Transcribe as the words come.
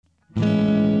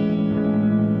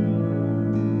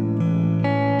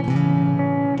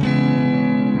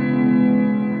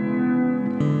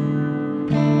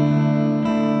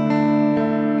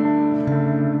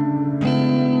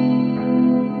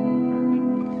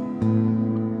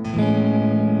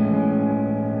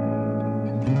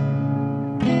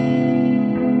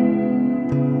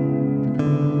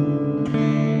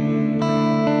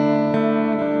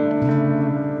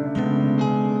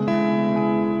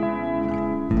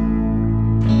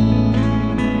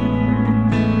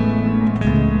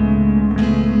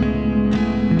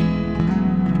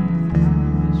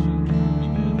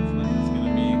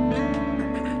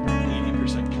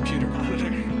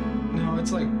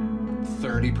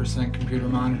100% computer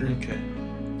monitoring. Okay.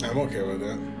 I'm okay with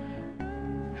that.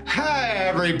 Hi,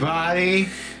 everybody.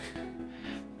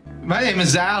 My name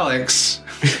is Alex.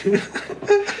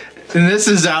 And this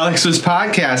is Alex Was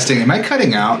Podcasting. Am I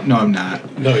cutting out? No, I'm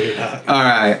not. No, you're not. All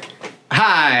right.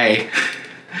 Hi.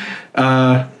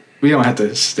 We don't have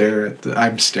to stare at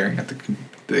I'm staring at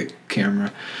the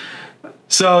camera.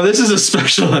 So this is a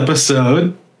special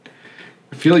episode.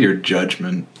 I feel your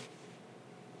judgment.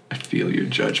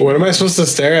 What am I supposed to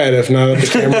stare at if not at the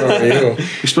camera or you?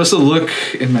 You're supposed to look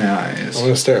in my eyes. I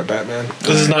want to stare at Batman.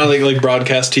 This is not like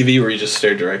broadcast TV where you just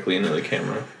stare directly into the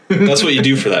camera. That's what you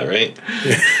do for that, right?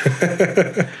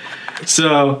 Yeah.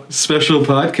 So, special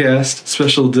podcast,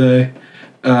 special day.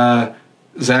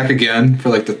 Zach again for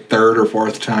like the third or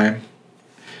fourth time.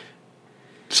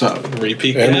 So,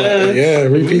 Repeat. Yeah,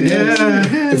 repeat.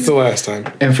 Yeah. It's the last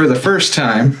time. And for the first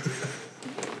time,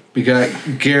 we got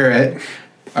Garrett,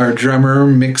 our drummer,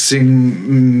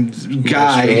 mixing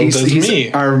guy. He's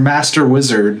me. Our master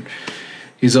wizard.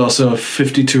 He's also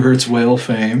 52 Hertz whale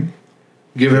fame.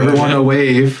 Give everyone a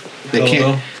wave. They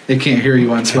can't hear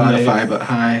you on Spotify, but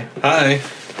hi. Hi.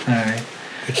 Hi.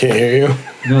 I can't hear you.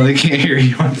 No, they can't hear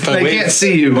you. They can't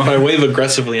see you. If I wave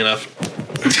aggressively enough.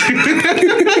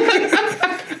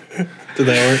 Did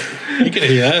that work? You can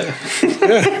hear that.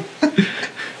 Yeah.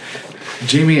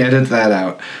 Jamie, edit that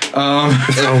out.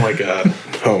 Oh my god.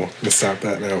 Oh, let's stop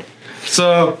that now.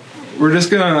 So we're just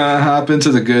gonna hop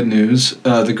into the good news,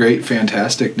 the great,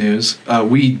 fantastic news.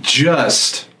 We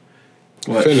just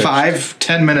Finished.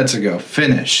 5-10 minutes ago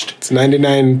finished. It's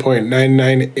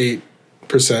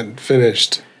 99.998%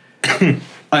 finished.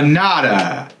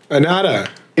 Anatta. Anatta.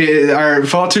 Our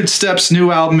Faultered Step's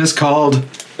new album is called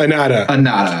Anatta.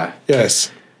 Anatta. Yes.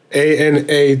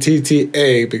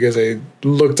 Anatta, because I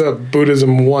looked up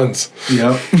Buddhism once.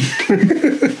 Yep.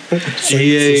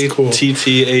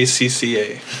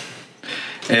 Eattacca.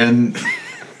 And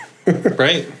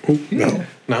Right? No.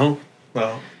 No?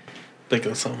 Well,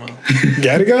 thinking of something else.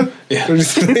 Gattaca? Yeah.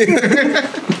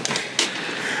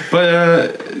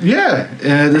 But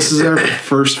this is our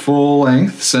first full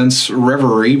length since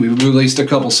Reverie. We released a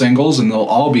couple singles and they'll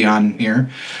all be on here.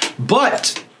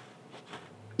 But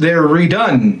they're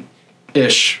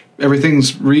redone-ish.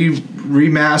 Everything's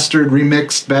remastered,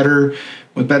 remixed better,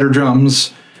 with better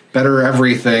drums, better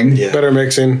everything. Yeah. Better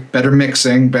mixing. Better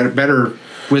mixing, better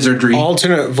wizardry.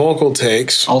 Alternate vocal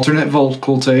takes. Well,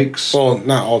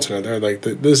 not alternate. They're like,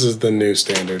 this is the new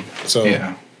standard. So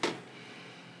yeah.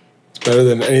 it's better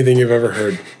than anything you've ever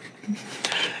heard.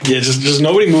 Yeah, just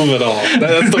nobody move at all.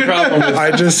 That's the problem with,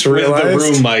 I just with realized. the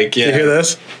room mic. Yeah. You hear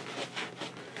this?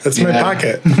 That's my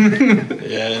pocket.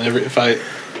 Yeah, and if I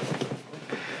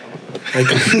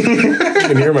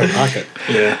can hear my pocket.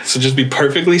 Yeah, so just be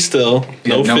perfectly still.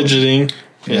 No fidgeting.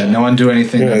 Yeah, no one do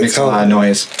anything that makes a lot of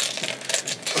noise.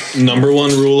 Number one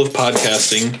rule of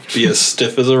podcasting: be as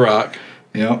stiff as a rock,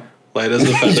 Yep. light as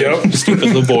a feather, Yep. stiff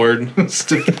as a board.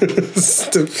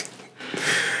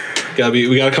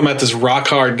 We gotta come at this rock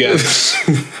hard, guys.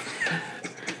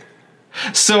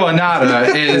 So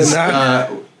Anatta is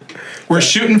we're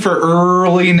shooting for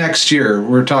early next year.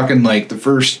 We're talking like the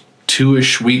first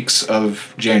 2-ish weeks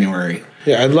of January.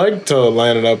 Yeah, I'd like to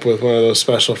line it up with one of those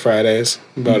special Fridays,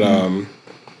 but I'm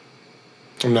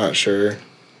not sure.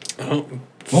 Oh,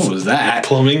 What was that?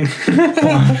 plumbing.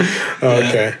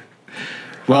 Okay.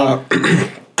 Well,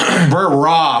 we're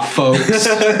raw, folks.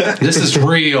 This is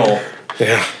real.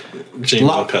 Yeah. James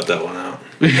will cut that one out.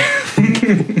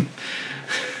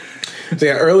 So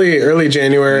yeah, early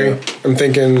January. Yeah. I'm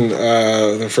thinking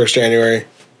the first January,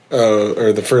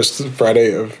 or the first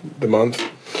Friday of the month,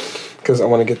 because I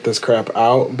want to get this crap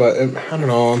out. But I don't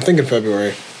know. I'm thinking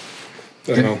February.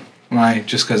 I don't know. Why?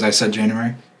 Just because I said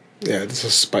January? Yeah, this will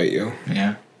spite you.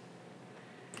 Yeah.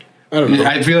 I don't know.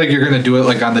 I feel like you're gonna do it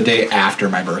like on the day after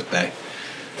my birthday.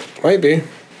 Might be.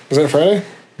 Is that Friday?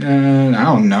 I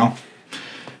don't know.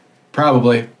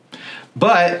 Probably.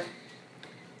 But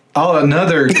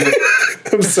another.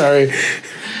 I'm sorry.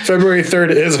 February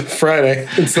 3rd is a Friday.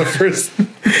 It's the first.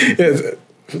 It's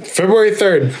February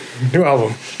 3rd. New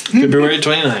album. February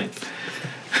 29th.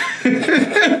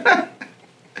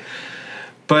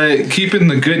 But keeping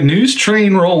the good news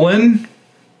train rolling.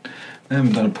 I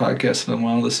haven't done a podcast in a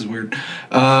while. This is weird.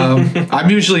 I'm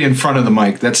usually in front of the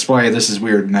mic. That's why this is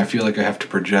weird, and I feel like I have to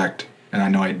project. And I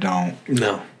know I don't.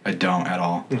 No. I don't at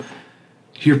all. No.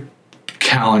 Your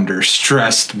calendar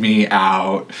stressed me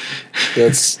out.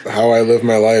 That's how I live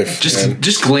my life.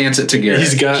 Just glance at Garrett.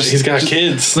 He's got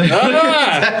kids.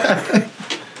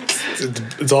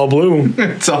 It's all blue.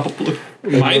 It's all blue.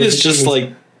 Mine is just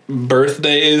like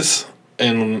birthdays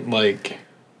and like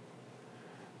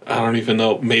I don't even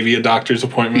know, maybe a doctor's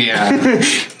appointment. Yeah.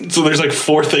 So there's like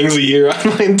 4 things a year on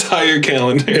my entire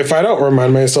calendar. If I don't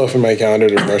remind myself in my calendar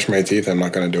to brush my teeth, I'm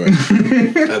not going to do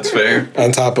it. That's fair.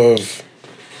 On top of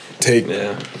take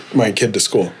my kid to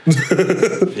school.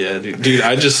 Yeah, dude,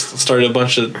 I just started a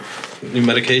bunch of new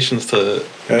medications to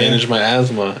manage my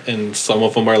asthma, and some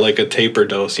of them are like a taper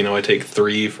dose. You know, I take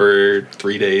 3 for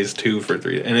 3 days, 2 for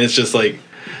 3 days, and it's just like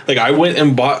I went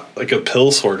and bought like a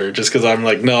pill sorter just because I'm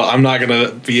like, no, I'm not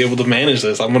gonna be able to manage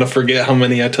this. I'm gonna forget how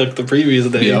many I took the previous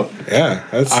day. Yep. Yeah,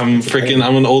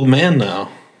 I'm an old man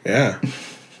now. Yeah,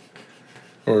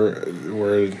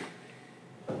 we're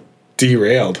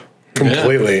derailed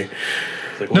completely. Yeah.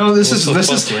 Like, No, this is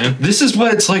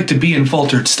what it's like to be in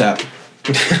Faultered Step.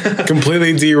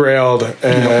 Completely derailed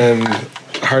and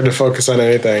hard to focus on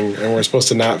anything, and we're supposed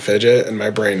to not fidget, and my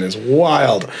brain is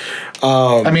wild.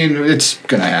 I mean, it's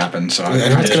gonna happen, so I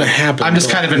know it's gonna happen. I'm just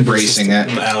kind of embracing it.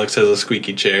 Alex has a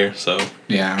squeaky chair, so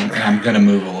Yeah, and I'm gonna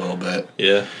move a little bit.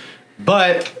 yeah.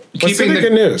 But What's the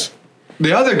good news?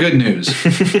 The other good news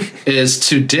is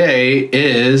today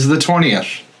is the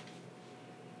 20th.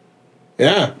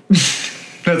 Yeah,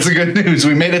 That's the good news.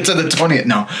 We made it to the 20th.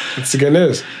 No, it's the good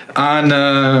news. on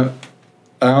I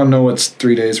don't know what's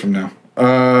 3 days from now.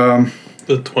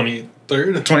 The 23rd?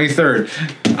 23rd.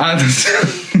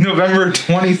 On November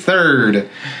 23rd,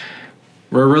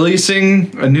 we're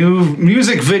releasing a new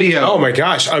music video. Oh my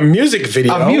gosh, a music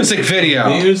video. A music video.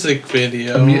 Music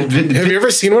video. Have you ever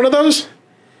seen one of those?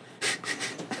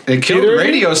 It killed Either?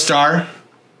 Radio Star.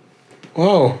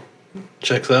 Whoa,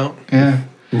 Checks out. Yeah.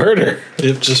 murder.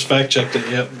 Yep, just fact checked it,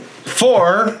 yep.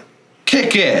 For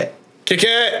Kick It. Kick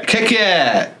it. Kick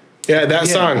It. Yeah, that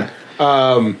song.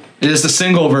 It is the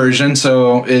single version,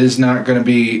 so it is not going to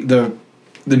be the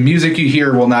music you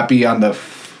hear will not be on the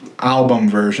album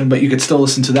version, but you could still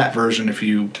listen to that version if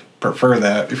you prefer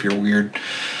that. If you're weird,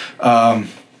 I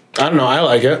don't know. I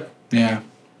like it. yeah,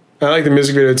 I like the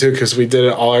music video too because we did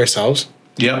it all ourselves.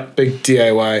 yep, Big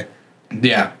DIY.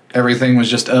 yeah. Everything was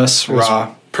just us,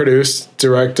 raw. Produced,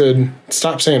 directed.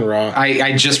 Stop saying raw.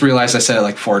 I just realized I said it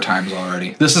like 4 times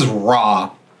already. This is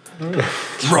raw.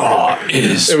 Raw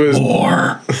is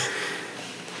war.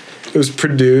 It was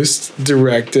produced,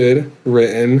 directed,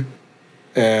 written,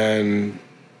 and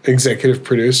executive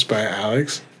produced by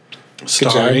Alex.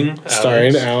 Starring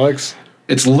Alex.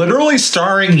 It's literally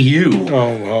starring you.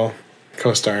 Oh, well.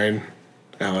 Co-starring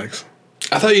Alex.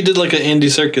 I thought you did like an Andy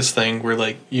Serkis thing where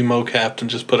like you mocapped and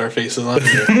just put our faces on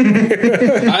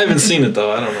it. I haven't seen it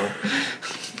though. I don't know.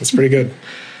 It's pretty good.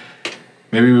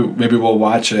 Maybe we'll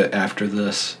watch it after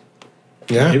this.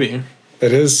 Yeah. Maybe.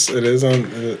 It is on.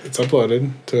 It's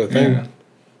uploaded to a thing. Yeah.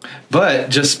 But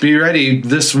just be ready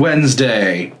this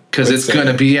Wednesday because it's going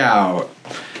to be out.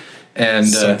 And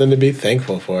something to be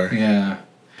thankful for. Yeah.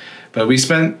 But we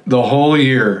spent the whole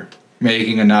year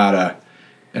making Anatta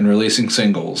and releasing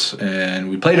singles, and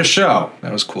we played a show.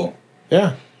 That was cool.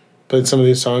 Yeah. Played some of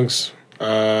these songs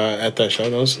at that show.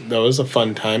 That was a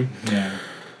fun time. Yeah.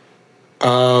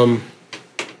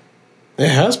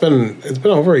 It's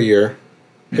been over a year.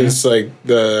 Yeah. It's like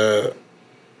the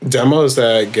demos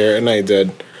that Garrett and I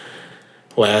did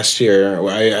last year.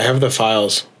 I have the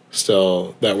files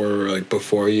still that were like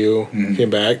before you came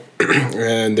back,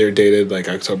 and they're dated like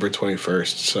October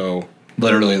 21st. So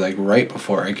literally like right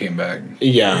before I came back.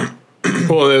 Yeah.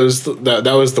 Well, it was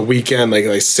that was the weekend. Like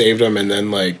I saved them, and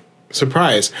then like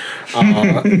surprise.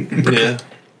 Yeah.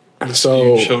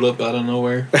 So you showed up out of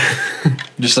nowhere.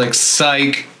 Just like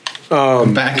psych.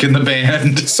 Back in the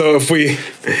band. So if we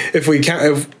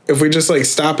just like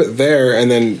stop it there, and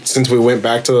then since we went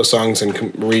back to those songs and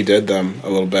redid them a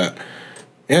little bit,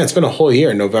 yeah, it's been a whole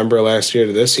year, November last year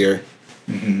to this year.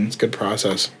 Mm-hmm. It's a good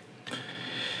process.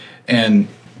 And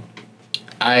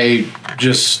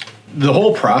the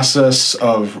whole process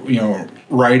of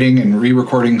writing and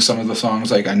re-recording some of the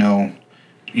songs, like I know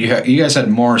you guys had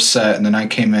more set, and then I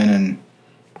came in and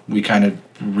we kind of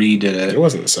redid it. It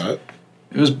wasn't set.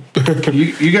 It was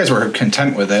you guys were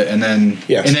content with it, and then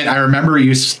yes. And then I remember you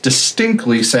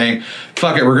distinctly saying,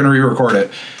 "Fuck it, we're gonna re-record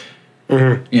it."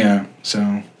 Mm-hmm. Yeah.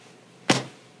 So.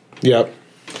 Yep.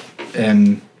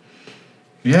 And.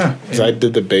 Yeah. Because I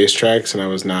did the bass tracks, and I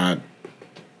was not.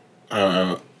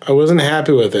 I wasn't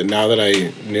happy with it. Now that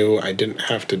I knew I didn't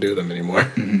have to do them anymore.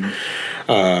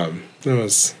 Mm-hmm.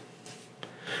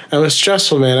 It was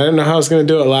stressful, man. I didn't know how I was going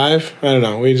to do it live. I don't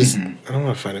know. I don't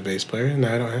want to find a bass player. No,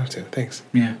 I don't have to. Thanks.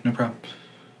 Yeah, no problem.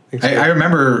 I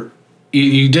remember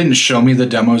you didn't show me the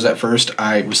demos at first.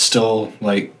 I was still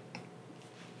we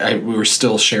were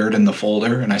still shared in the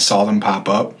folder, and I saw them pop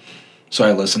up. So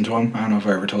I listened to them. I don't know if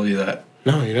I ever told you that.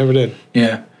 No, you never did.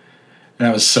 Yeah. And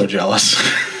I was so jealous.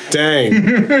 Dang.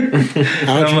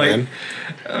 Ouch,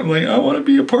 I'm like, I want to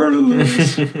be a part of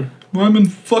this. Well, I'm in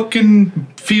fucking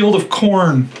field of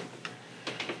corn.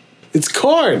 It's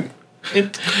corn.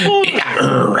 It's cool.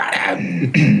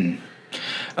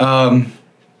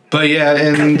 But yeah,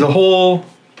 and the whole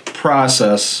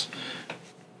process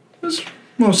was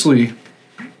mostly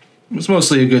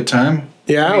a good time.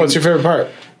 Yeah, what's your favorite part?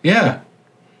 Yeah.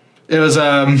 It was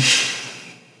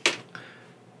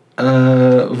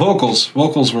vocals.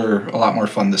 Vocals were a lot more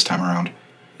fun this time around.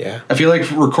 Yeah. I feel like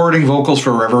recording vocals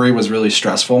for Reverie was really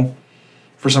stressful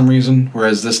for some reason,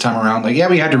 whereas this time around, like, yeah,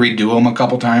 we had to redo them a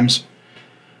couple times,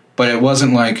 but it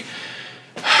wasn't like,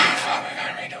 oh, we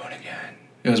gotta redo it again.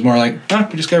 It was more like,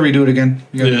 we just gotta redo it again.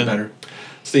 You gotta do better.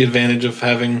 It's the advantage of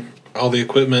having all the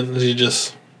equipment is you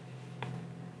just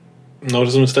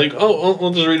notice a mistake. Oh, well,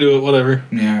 we'll just redo it, whatever.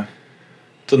 Yeah.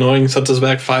 It's annoying, sets us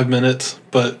back 5 minutes,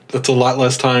 but that's a lot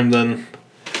less time than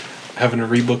having to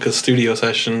rebook a studio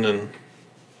session. And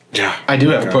Yeah. I do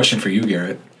have a question for you,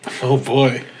 Garrett. oh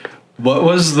boy. What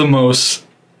was the most,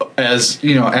 as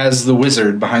the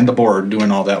wizard behind the board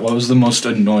doing all that, what was the most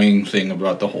annoying thing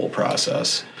about the whole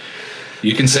process?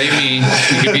 You can say me.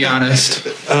 You can be honest.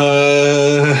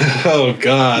 Oh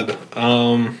God.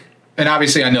 And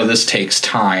obviously, I know this takes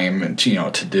time,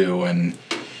 to do. And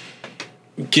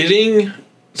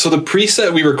So the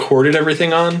preset we recorded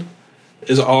everything on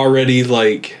is already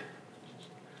like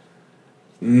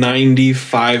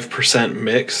 95%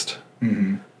 mixed.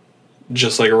 Mm-hmm.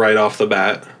 Just like right off the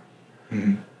bat.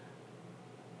 Mm-hmm.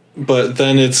 But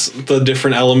then it's the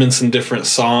different elements in different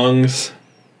songs.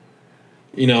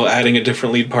 Adding a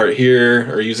different lead part here,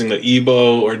 or using the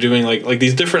EBO, or doing like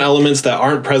these different elements that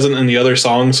aren't present in the other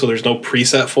songs, so there's no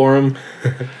preset for them.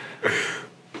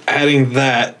 Adding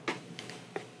that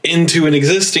into an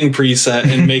existing preset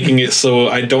and making it so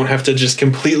I don't have to just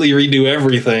completely redo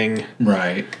everything.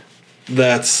 right.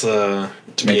 That's To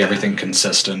make everything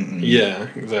consistent. Yeah,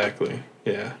 exactly.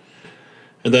 Yeah.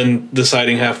 And then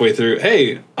deciding halfway through,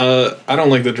 hey, I don't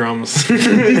like the drums. We're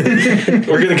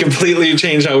going to completely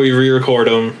change how we re-record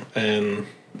them. And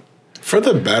For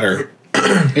the better.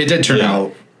 It did turn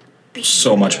out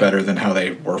so much better than how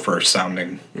they were first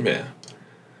sounding. yeah.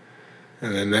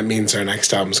 And then that means our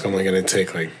next album's only going to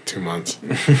take like 2 months.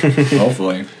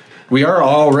 Hopefully. We are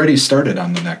already started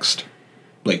on the next,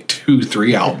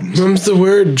 2-3 albums. Mum's the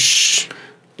word. Shh.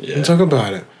 Yeah. Don't talk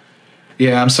about it.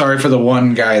 Yeah, I'm sorry for the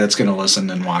one guy that's going to listen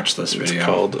and watch this video. It's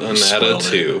called Anatta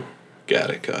 2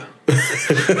 Gattaca.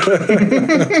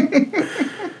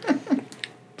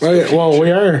 Well,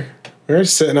 we're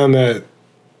sitting on that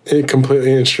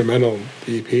completely instrumental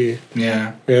EP.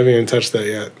 Yeah. We haven't even touched that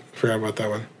yet. Forgot about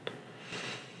that one.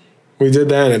 We did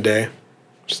that in a day.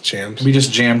 Just jams. We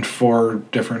just jammed 4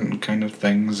 different kind of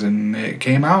things and it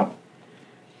came out.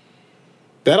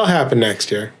 That'll happen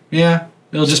next year. Yeah.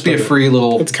 It'll just be a free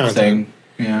little It's content. thing.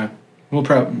 Yeah.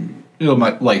 It'll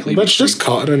likely Let's be just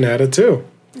call it an attitude.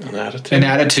 An attitude. an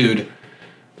attitude.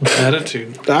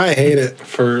 Attitude. I hate it.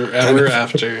 Forever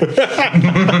after.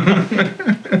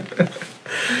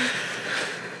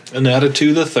 An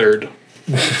attitude the third.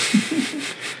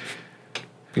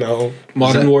 No.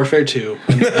 Modern Warfare 2.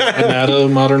 Anatta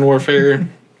Modern Warfare.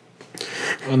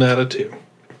 Anatta 2.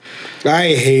 I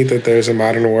hate that there's a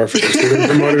Modern Warfare 2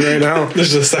 promoted right now.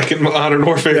 There's a second Modern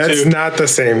Warfare 2. That's not the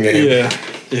same game.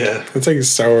 Yeah. It's like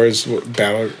Star Wars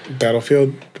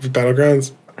Battlefield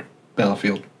Battlegrounds.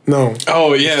 Battlefield. No.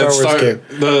 Oh yeah, Star Wars game.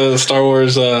 The Star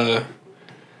Wars. What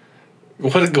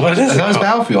is it? That was called?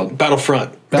 Battlefield.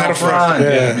 Battlefront. Battlefront,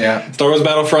 yeah. Star Wars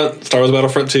Battlefront, Star Wars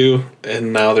Battlefront 2,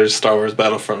 and now there's Star Wars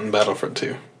Battlefront and Battlefront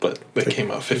 2, but they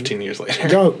came out 15 years later.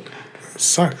 Yo,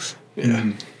 sucks.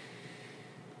 Yeah.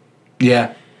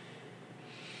 Yeah.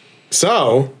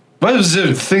 So, What was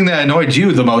the thing that annoyed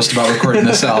you the most about recording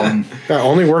this album?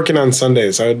 only working on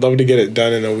Sundays. I would love to get it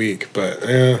done in a week, but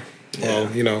well,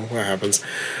 what happens.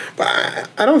 But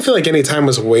I don't feel like any time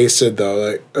was wasted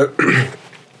though. Like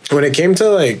when it came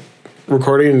to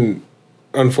recording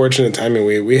Unfortunate Timing,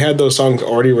 we had those songs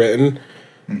already written,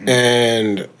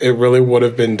 and it really would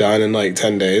have been done in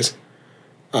 10 days.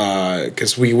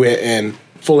 Because we went in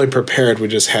fully prepared. We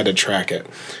just had to track it.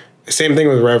 Same thing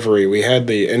with Reverie. We had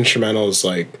the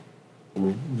instrumentals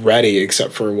ready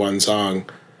except for one song,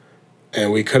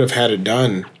 and we could have had it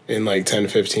done in 10,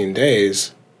 15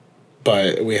 days,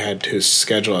 but we had to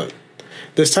schedule it.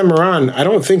 This time around, I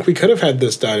don't think we could have had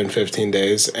this done in 15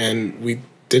 days, and we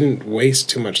didn't waste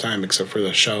too much time except for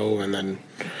the show and then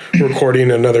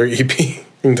recording another EP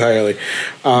entirely.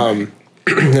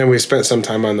 And we spent some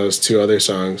time on those 2 other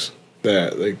songs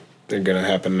that they're gonna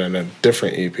happen in a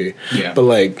different EP. Yeah. But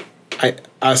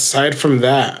Aside from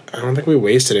that, I don't think we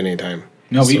wasted any time.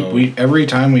 No, we every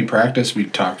time we practice, we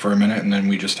talk for a minute and then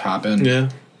we just hop in. Yeah.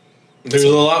 There's a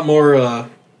lot more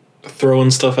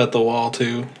throwing stuff at the wall,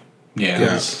 too.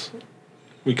 Yeah.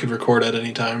 We could record at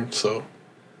any time, so.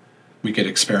 We could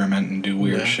experiment and do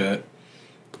weird shit.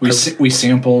 We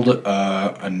sampled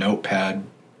a notepad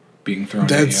being thrown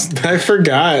at you. I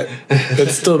forgot.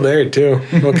 That's still there, too.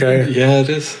 Okay. Yeah, it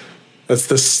is. That's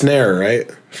the snare, right?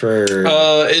 For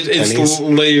it's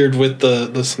layered with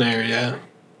the snare, yeah.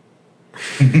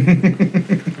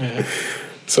 Yeah.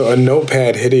 So a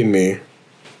notepad hitting me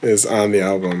is on the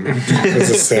album as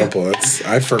a sample.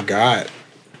 I forgot.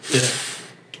 Yeah.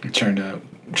 It turned out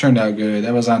good.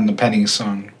 That was on the Penny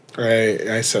song.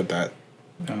 I said that.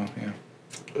 Oh yeah.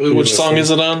 Which song is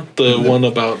it on? The one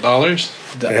about dollars?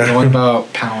 The one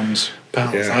about pounds.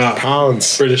 Pounds. Yeah.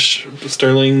 Pounds. British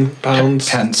sterling pounds.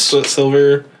 Pence.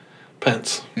 Silver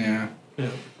pence. Yeah.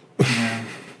 Yeah. Yeah.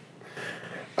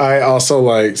 I also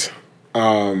liked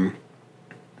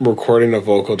recording a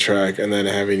vocal track and then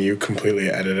having you completely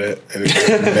edit it in a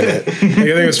minute. Like, I think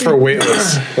it was for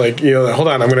Weightless. Like, hold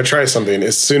on, I'm going to try something.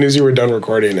 As soon as you were done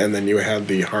recording, and then you had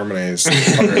the harmonized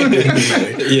part.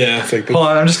 Yeah. Hold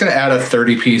on, I'm just going to add a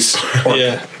 30-piece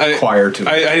choir to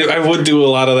it. I would do a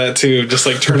lot of that too. Just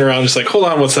like turn around, just like, hold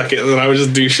on 1 second. And then I would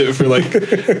just do shit for like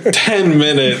 10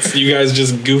 minutes. You guys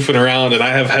just goofing around, and I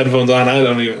have headphones on.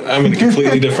 I'm in a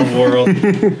completely different world.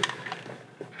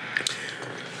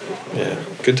 Yeah,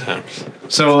 good times.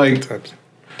 So, like,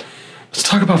 let's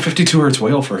talk about 52 Hertz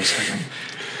Whale for a second.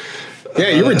 Yeah,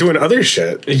 you were doing other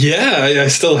shit. Yeah, I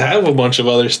still have a bunch of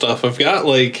other stuff. I've got,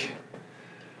 like,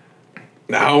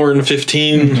 an hour and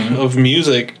 15 of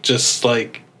music, just,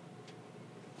 like,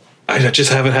 I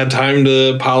just haven't had time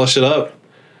to polish it up.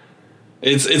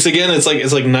 It's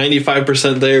like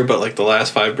 95% there, but, like, the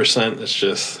last 5%, it's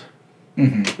just,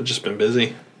 I've just been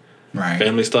busy. Right.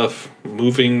 Family stuff,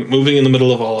 moving in the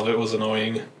middle of all of it was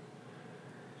annoying.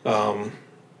 Because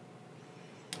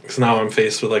now I'm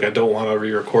faced with, like, I don't want to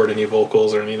re-record any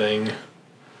vocals or anything.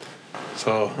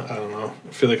 So, I don't know.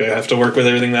 I feel like I have to work with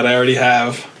everything that I already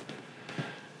have.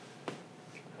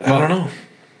 I don't know.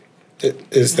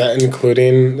 Is that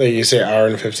including, like you say, hour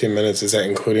and 15 minutes, is that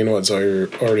including what's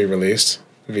already released?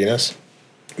 Venus?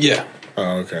 Yeah.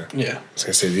 Oh, okay. Yeah. I was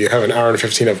going to say, do you have an hour and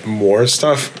 15 of more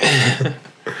stuff?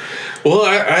 Well,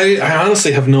 I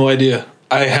honestly have no idea.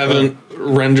 I haven't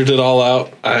rendered it all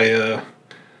out. I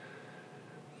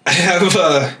have,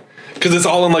 because it's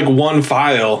all in, like, one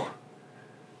file.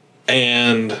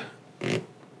 And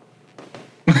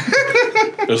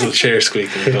there's the chair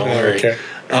squeaking, don't worry. Okay.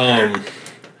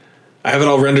 I have it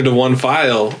all rendered to one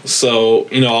file, so,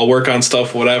 I'll work on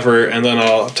stuff, whatever, and then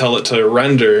I'll tell it to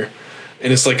render,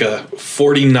 and it's like a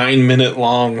 49-minute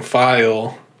long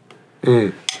file.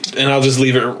 And I'll just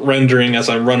leave it rendering as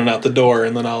I'm running out the door,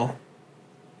 and then I'll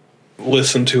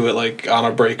listen to it, like, on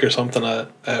a break or something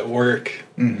at work.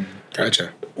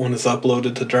 Gotcha. When it's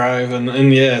uploaded to Drive,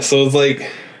 and yeah, so it's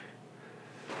like...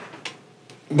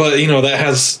 But, that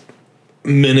has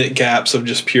minute gaps of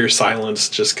just pure silence,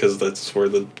 just because that's where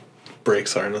the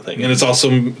breaks are and the thing. And it's also...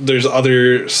 There's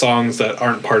other songs that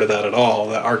aren't part of that at all,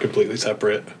 that are completely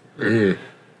separate.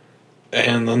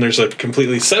 And then there's a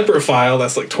completely separate file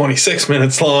that's like 26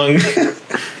 minutes long. So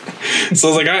I was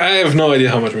like, I have no idea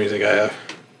how much music I have.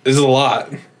 This is a lot.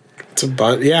 It's a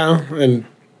bunch, yeah, and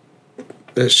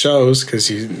it shows because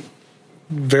you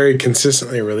very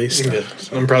consistently release stuff. Yeah.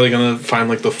 So I'm probably gonna find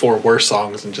like the 4 worst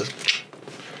songs and just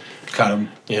Cut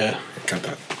them. Yeah. Cut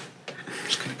that.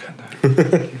 Just gonna cut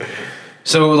that.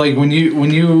 So, like, when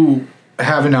you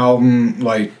have an album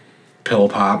like Pill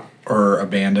Pop or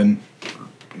Abandon,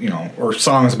 or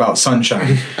songs about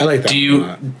sunshine. I like that.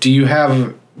 Do you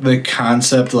have the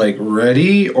concept, like,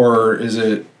 ready, or is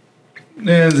it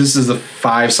this is the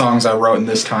 5 songs I wrote in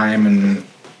this time? And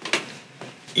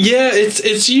yeah,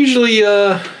 it's usually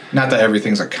not that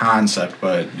everything's a concept,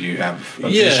 but you have a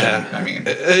vision. I mean,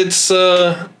 it's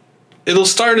it'll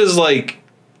start as like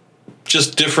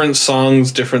just different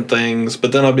songs, different things,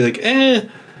 but then I'll be like,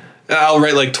 I'll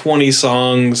write like 20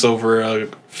 songs over a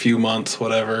few months,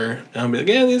 whatever, and I'll be like,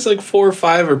 these like 4 or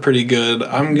 5 are pretty good.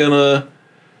 I'm gonna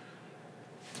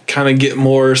kind of get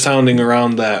more sounding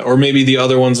around that, or maybe the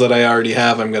other ones that I already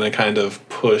have, I'm gonna kind of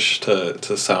push to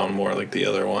sound more like the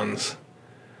other ones,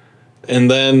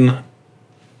 and that's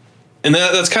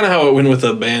kind of how it went with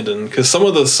Abandoned, because some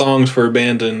of the songs for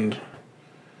Abandoned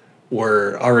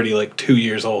were already like 2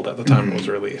 years old at the time it was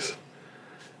released,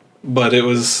 but I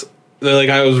was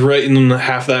writing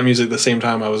half that music the same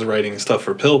time I was writing stuff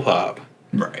for Pill Pop.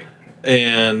 right.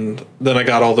 And then I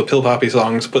got all the Pill Poppy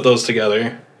songs, put those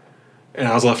together, And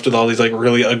I was left with all these like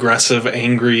really aggressive,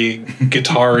 angry,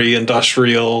 guitar-y,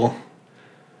 industrial,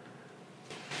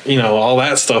 all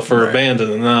that stuff for a band.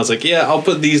 And then I was like, yeah, I'll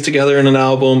put these together in an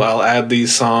album. I'll add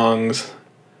these songs.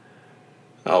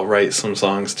 I'll write some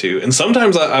songs too. And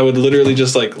sometimes I would literally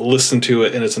just like listen to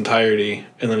it in its entirety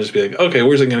and then just be like, okay,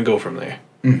 where's it going to go from there?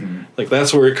 Mm-hmm. Like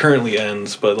that's where it currently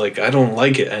ends, but like I don't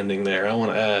like it ending there. I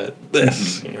want to add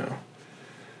this,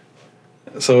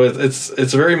 So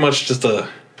it's very much just a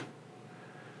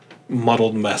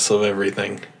muddled mess of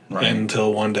everything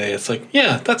until one day it's like,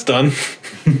 yeah, that's done.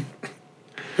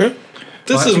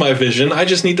 This is my vision. I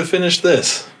just need to finish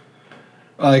this.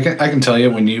 I can tell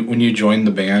you when you joined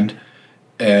the band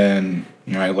and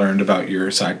I learned about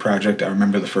your side project, I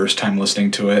remember the first time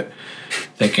listening to it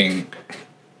thinking,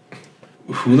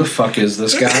 who the fuck is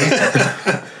this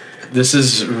guy? This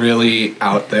is really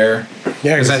out there.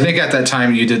 Yeah, because I think at that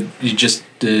time you just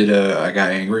did I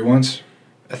Got Angry Once,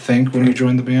 I think, when you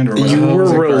joined the band, or was you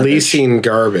were releasing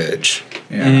Garbage.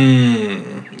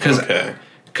 Yeah.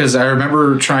 Because I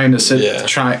remember trying to sit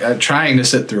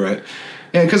through it.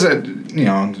 Yeah, because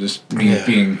just me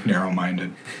being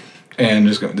narrow-minded. And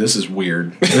just going, this is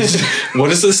weird.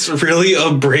 What is this really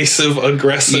abrasive,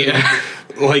 aggressive? Yeah.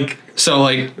 So,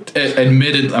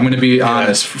 admitted, I'm going to be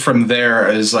honest, from there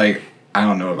is like, I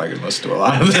don't know if I can listen to a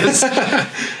lot of this.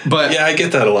 But yeah, I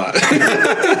get that a lot.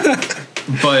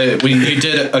 But when you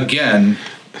did it again,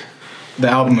 the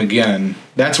album again,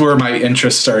 that's where my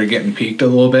interest started getting piqued a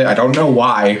little bit. I don't know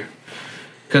why,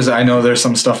 because I know there's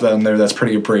some stuff in there that's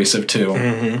pretty abrasive too.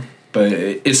 Mm-hmm. But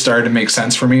it started to make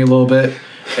sense for me a little bit.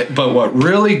 But what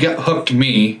really hooked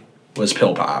me was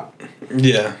Pill Pop.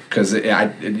 Yeah, because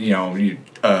at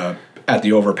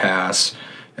the Overpass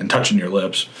and Touching Your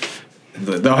Lips,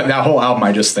 that whole album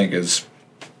I just think is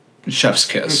chef's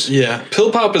kiss. Yeah,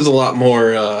 Pill Pop is a lot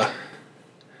more.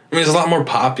 It's a lot more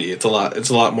poppy. It's a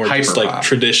lot more hyper just like pop.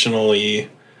 Traditionally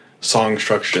song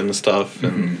structure and stuff,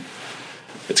 and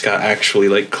it's got actually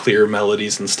like clear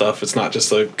melodies and stuff. It's not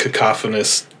just a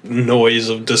cacophonous noise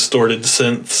of distorted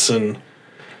synths and.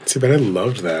 See, but I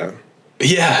loved that.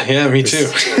 Yeah, me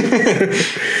too.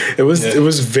 It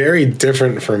was very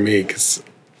different for me because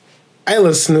I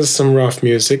listen to some rough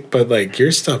music, but like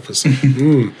your stuff was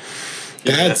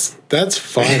that's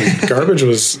fun. Garbage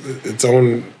was its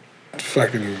own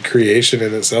fucking creation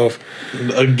in itself.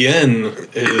 Again,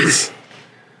 is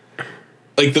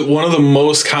like one of the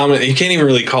most common. You can't even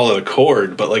really call it a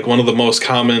chord, but like one of the most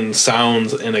common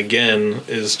sounds in Again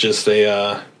is just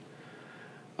a.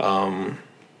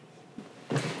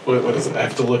 What is it? I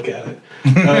have to look at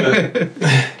it.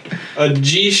 A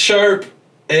G sharp,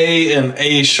 A, and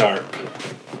A sharp.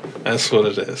 That's what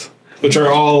it is. Which are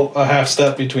all a half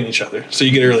step between each other. So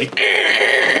you get a really,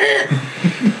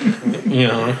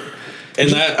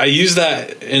 and that I use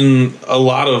that in a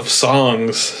lot of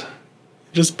songs.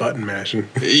 Just button mashing.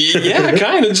 Yeah,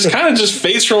 kind of just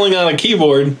face rolling on a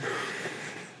keyboard.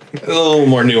 There's a little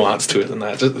more nuance to it than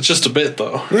that. Just a bit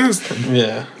though.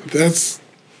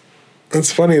 That's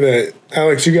funny that,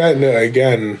 Alex, you got into it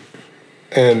Again,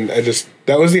 and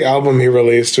that was the album he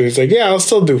released, and he's like, yeah, I'll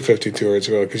still do 52 Hertz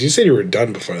Will, because you said you were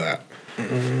done before that.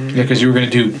 Yeah, because you were going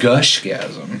to do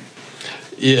Gushgasm.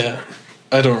 Yeah,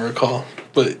 I don't recall,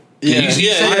 but yeah,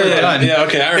 yeah,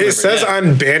 okay, I remember. It says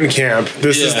on Bandcamp,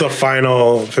 this is the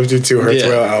final 52 Hertz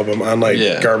Will album on,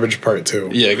 Garbage Part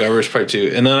 2. Yeah, Garbage Part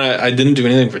 2, and then I didn't do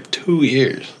anything for 2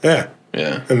 years. Yeah.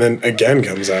 Yeah. And then Again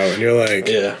comes out, and you're like...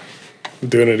 Yeah.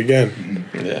 Doing it again.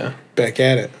 Yeah. Back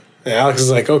at it. And Alex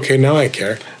is like, okay, now I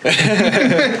care.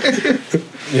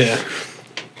 Yeah.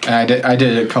 I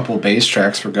did a couple bass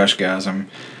tracks for Gushgasm,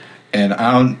 and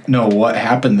I don't know what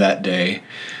happened that day,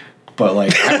 but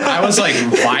I was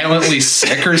violently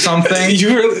sick or something.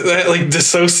 You were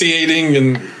dissociating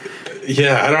and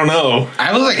I don't know.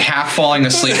 I was half falling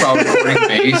asleep while recording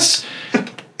bass.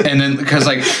 And then, because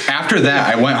after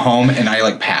that, I went home and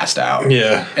I passed out.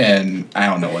 Yeah. And I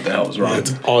don't know what the hell was wrong.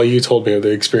 That's all you told me of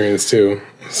the experience too.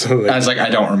 So I was I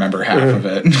don't remember half of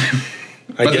it.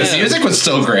 But the music was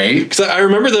still great. Because I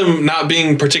remember them not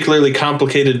being particularly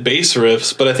complicated bass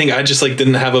riffs, but I think I just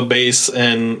didn't have a bass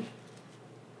and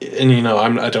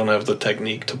I don't have the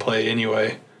technique to play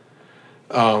anyway.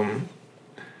 And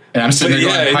I'm sitting there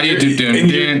going, how do you do?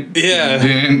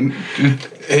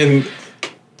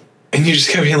 And you just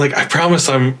kept being I promise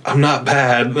I'm not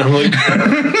bad. And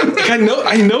I'm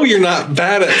I know you're not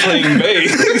bad at playing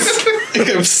bass.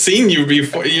 I've seen you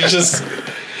before. You just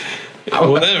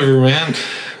whatever, man.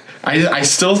 I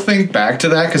still think back to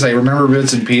that because I remember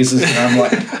bits and pieces, and I'm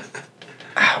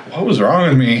what was wrong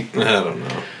with me? I don't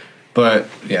know. But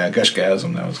yeah,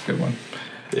 Gushgasm, that was a good one.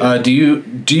 Yeah. Do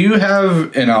you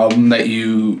have an album that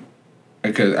you?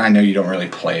 Because I know you don't really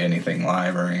play anything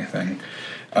live or anything,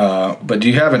 but do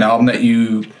you have an album that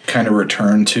you kind of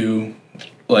return to,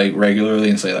 like regularly,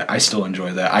 and say like I still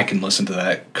enjoy that, I can listen to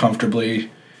that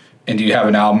comfortably? And do you have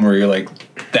an album where you're like,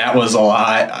 that was a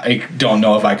lot, I don't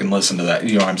know if I can listen to that?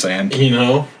 You know what I'm saying? You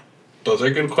know, those are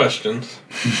good questions.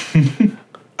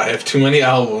 I have too many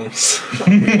albums.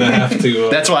 I'm gonna have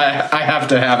to. That's why I have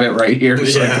to have it right here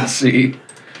so I can see.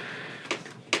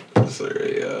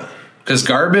 Sorry, Because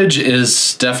Garbage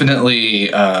is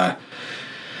definitely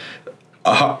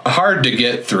hard to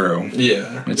get through.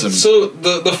 Yeah. It's so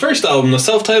the first album, the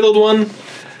self-titled one.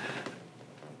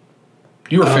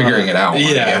 You were figuring it out.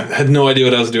 Yeah, I had no idea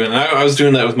what I was doing. I was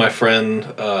doing that with my friend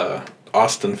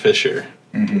Austin Fisher.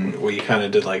 Mm-hmm. We kind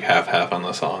of did like half on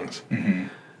the songs. Mm-hmm.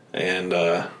 And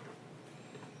I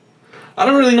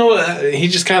don't really know he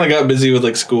just kind of got busy with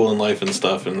like school and life and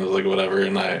stuff and was like whatever,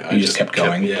 and I just kept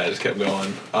going. I just kept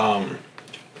going.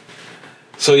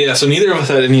 So neither of us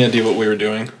had any idea what we were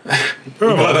doing.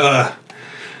 But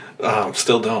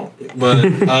still don't. But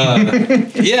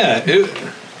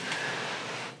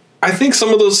I think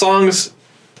some of those songs,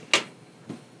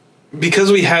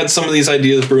 because we had some of these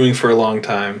ideas brewing for a long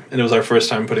time, and it was our first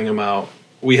time putting them out,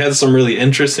 we had some really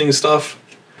interesting stuff,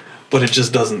 but it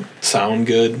just doesn't sound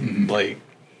good. Mm-hmm. Like,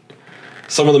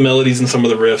 some of the melodies and some of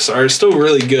the riffs are still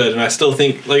really good, and I still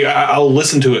think, like, I'll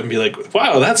listen to it and be like,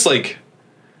 wow, that's, like,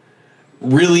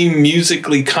 really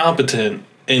musically competent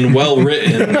and well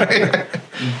written.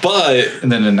 But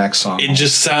and then the next song, it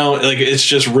just sounds like it's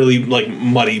just really like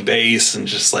muddy bass and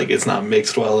just like it's not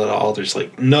mixed well at all. There's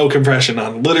like no compression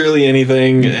on literally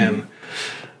anything. Mm-hmm.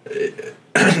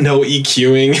 And no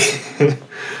EQing.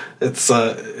 it's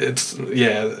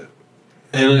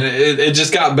and it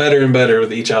just got better and better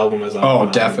with each album as oh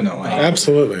definitely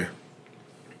absolutely.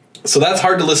 So that's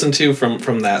hard to listen to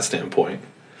from that standpoint.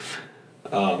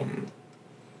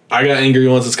 I Got Angry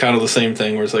Ones is kind of the same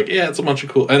thing where it's like, yeah, it's a bunch of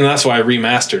cool, and that's why I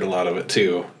remastered a lot of it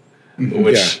too,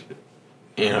 which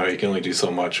you know you can only do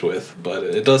so much with, but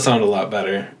it does sound a lot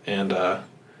better. And I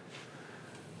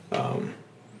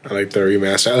like the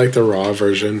remaster. I like the raw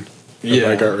version.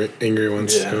 I Got Angry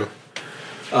Ones too.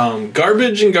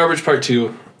 Garbage and Garbage Part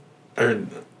 2 are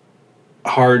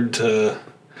hard to.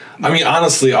 I mean,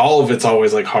 honestly, all of it's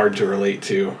always like hard to relate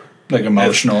to. Like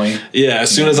emotionally. As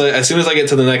soon as I get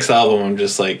to the next album, I'm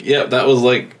just like, yep, that was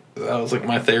like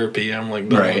my therapy. I'm like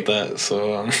done with that.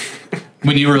 So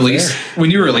when you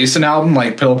release an album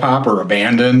like Pill Pop or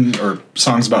Abandon or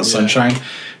Songs About Sunshine,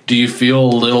 do you feel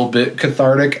a little bit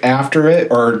cathartic after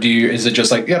it, or is it just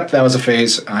like, yep, that was a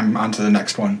phase, I'm on to the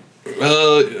next one?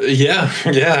 Yeah.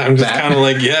 I'm just kind of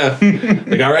like,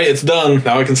 like, all right, it's done.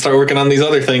 Now I can start working on these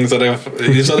other things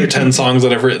these other 10 songs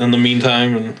that I've written in the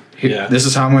meantime, and this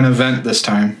is how I'm going to vent this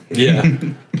time. Yeah,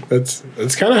 that's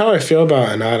kind of how I feel about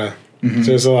Anatta. Mm-hmm.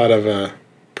 There's a lot of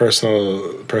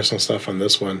personal stuff on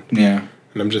this one. Yeah,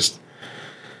 and I'm just,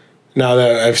 now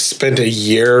that I've spent a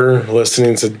year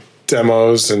listening to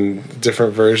demos and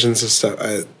different versions of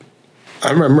stuff,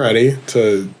 I'm ready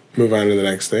to move on to the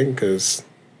next thing because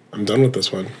I'm done with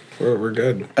this one. We're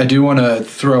good. I do want to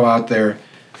throw out there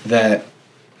that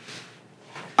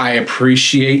I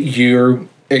appreciate your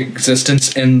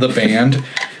existence in the band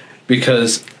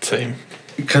because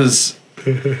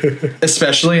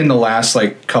especially in the last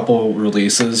like couple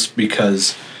releases,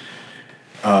 because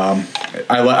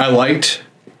I liked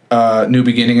New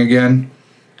Beginning again.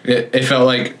 It felt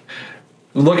like,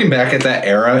 looking back at that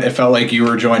era, it felt like you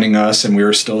were joining us and we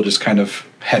were still just kind of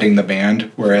heading the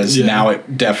band, whereas now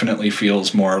it definitely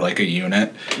feels more like a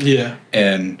unit. Yeah.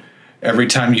 And every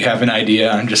time you have an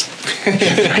idea, I'm just,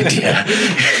 an idea.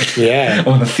 Yeah. I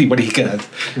want to see what he does.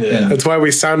 Yeah. That's why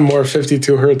we sound more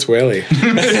 52 hertz whaley.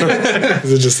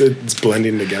 It's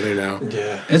blending together now.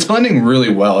 Yeah. It's blending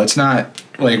really well. It's not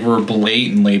like we're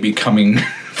blatantly becoming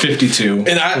 52.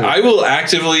 And I will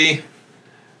actively,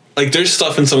 like, there's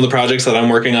stuff in some of the projects that I'm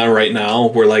working on right now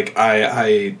where, like,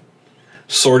 I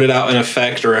sorted out an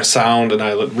effect or a sound and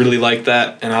I really like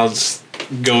that, and I'll just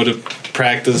go to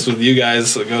practice with you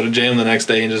guys, go to jam the next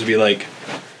day and just be like,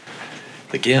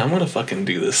 yeah, I'm gonna fucking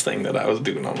do this thing that I was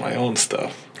doing on my own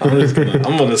stuff. I'm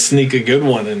gonna sneak a good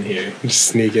one in here. Just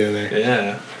sneak it in there.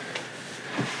 Yeah.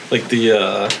 Like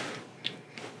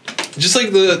just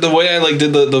like the way I like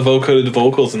did the vocoded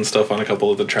vocals and stuff on a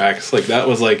couple of the tracks. Like that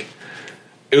was like,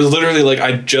 it was literally like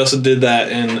I just did that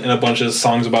in a bunch of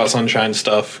Songs About Sunshine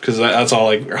stuff, because that's all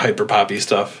like hyper poppy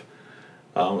stuff.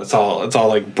 It's all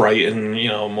like bright and, you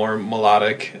know, more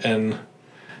melodic, and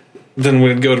then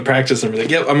we'd go to practice and be like,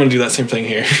 yep, I'm gonna do that same thing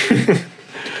here.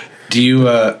 Do you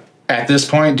at this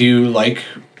point, do you like?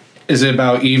 Is it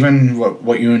about even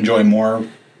what you enjoy more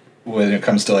when it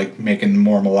comes to like making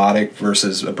more melodic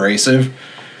versus abrasive,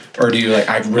 or do you like?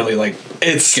 I really like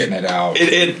getting it out.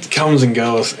 It comes and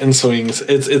goes and swings.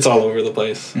 It's all over the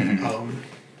place. Mm-hmm.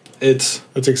 It's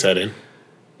exciting.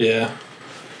 Yeah.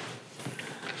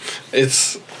 I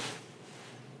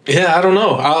don't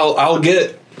know. I'll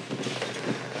get.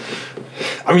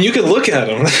 I mean, you can look at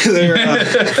them.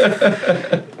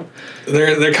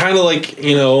 they're kind of like,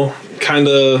 kind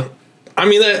of. I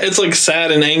mean, it's like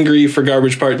sad and angry for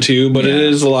Garbage Part 2, but it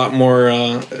is a lot more.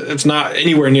 It's not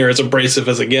anywhere near as abrasive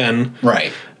as Again.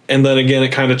 Right. And then again,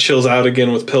 it kind of chills out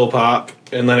again with Pill Pop,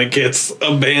 and then it gets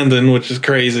abandoned, which is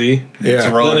crazy. Yeah, it's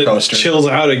a roller coaster. Then it chills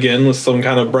out again with some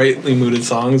kind of brightly mooded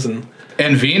songs and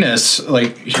Venus,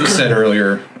 like you said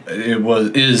earlier,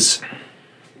 is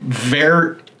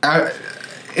very.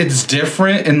 It's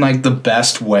different in like the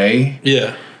best way.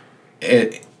 Yeah.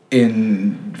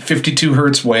 In 52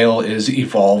 Hertz Whale is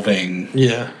evolving.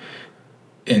 Yeah.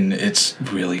 And it's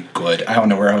really good. I don't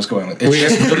know where I was going with it. It's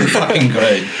just really fucking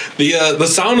good. The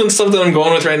sound and stuff that I'm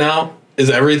going with right now is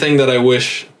everything that I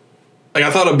wish. Like, I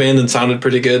thought Abandoned sounded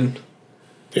pretty good.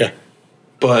 Yeah.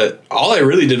 But all I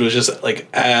really did was just like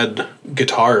add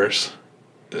guitars.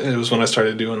 It was when I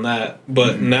started doing that.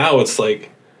 But now it's like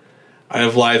I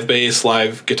have live bass,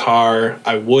 live guitar.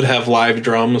 I would have live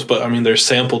drums, but I mean they're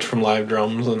sampled from live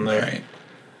drums and they're right.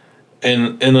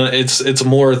 And it's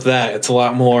more of that. It's a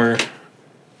lot more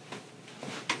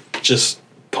just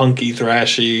punky,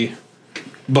 thrashy,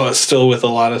 but still with a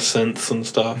lot of synths and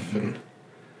stuff. And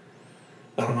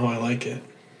I don't know, I like it.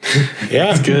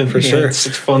 Yeah, it's good for sure. It's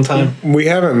a fun time. We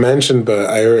haven't mentioned, but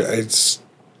I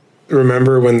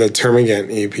remember when the Termagant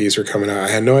EPs were coming out. I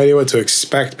had no idea what to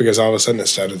expect because all of a sudden it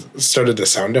started to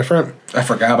sound different. I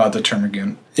forgot about the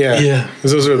Termagant. Yeah,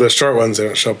 because those are the short ones. They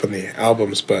don't show up in the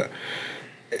albums, but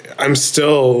I'm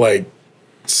still like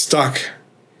stuck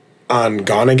on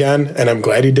Gone Again, and I'm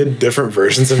glad he did different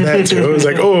versions of that too. It was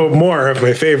like, oh, more of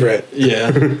my favorite.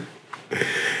 Yeah,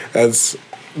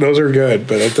 those are good,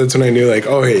 but that's when I knew like,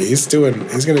 oh, hey, he's gonna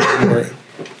do more.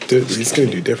 He's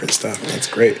gonna do different stuff. That's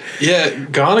great. Yeah,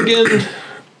 Gone Again.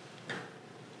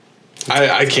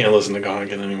 I can't listen to Gone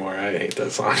Again anymore. I hate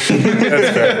that song.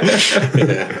 That's fair.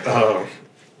 Yeah.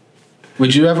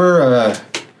 Would you ever?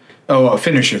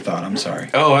 Finish your thought. I'm sorry.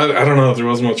 Oh, I don't know. There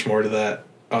wasn't much more to that.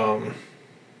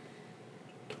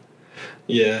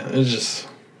 Yeah, it's just.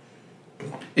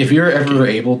 If you're ever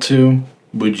able to,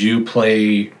 would you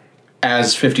play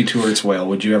as 52 Hertz Whale?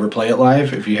 Would you ever play it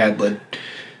live if you had like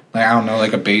I don't know,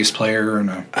 like a bass player and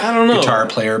a guitar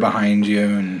player behind you?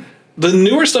 And the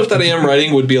newer stuff that I am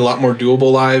writing would be a lot more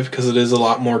doable live because it is a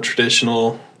lot more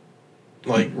traditional,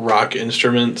 like rock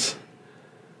instruments.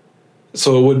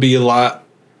 So it would be a lot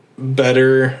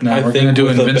better. No, we're going to do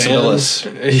Invincibilis.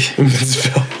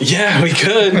 Yeah, we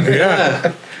could.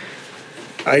 Yeah.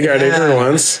 I got it for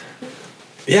once.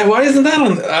 Yeah, why isn't that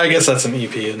on? I guess that's an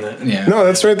EP, isn't it? Yeah. No,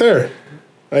 that's right there.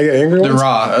 I got Angry The Ones?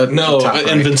 Raw.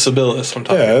 Invincibilis. I'm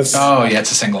talking. Yeah, that's. Oh, yeah,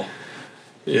 it's a single.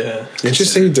 Yeah. Didn't you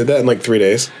say you did that in like 3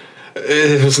 days?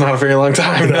 It was not a very long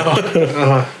time.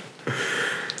 No.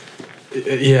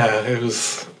 Yeah, it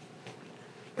was.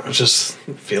 I was just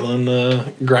feeling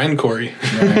grindcore-y.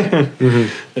 Right.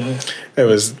 Mm-hmm. Yeah. It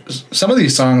was. Some of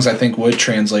these songs I think would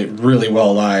translate really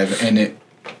well live, and I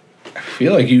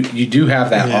feel like you do have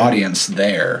that audience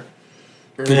there.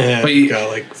 Yeah, but you got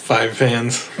like 5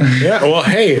 fans. Yeah, well,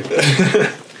 hey,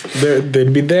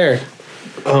 they'd be there.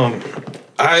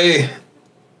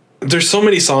 There's so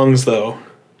many songs though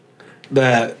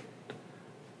that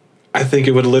I think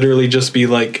it would literally just be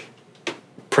like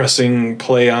pressing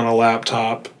play on a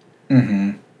laptop,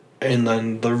 and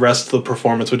then the rest of the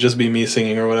performance would just be me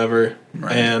singing or whatever.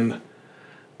 Right. And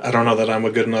I don't know that I'm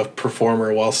a good enough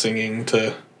performer while singing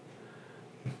to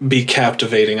be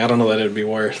captivating. I don't know that it'd be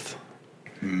worth.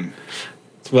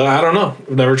 But I don't know.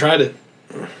 I've never tried it.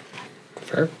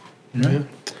 Fair. Yeah.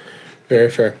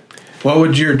 Very fair. What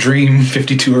would your dream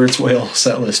 52 Hertz Whale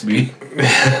set list be?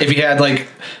 If you had like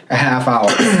a half hour.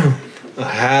 A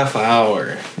half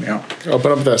hour. Yeah.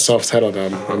 Open up that self-titled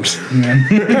album.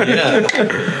 Yeah.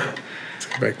 Let's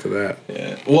go back to that.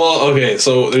 Yeah. Well, okay,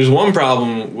 so there's one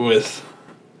problem with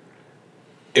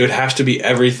it would have to be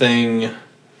everything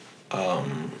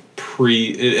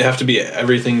it'd have to be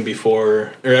everything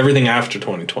before or everything after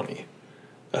 2020.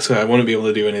 That's why I wouldn't be able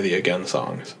to do any of the Again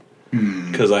songs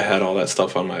because I had all that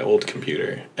stuff on my old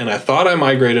computer, and I thought I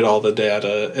migrated all the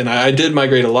data, and I did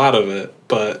migrate a lot of it,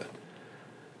 but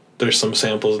there's some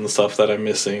samples and stuff that I'm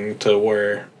missing to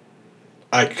where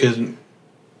I could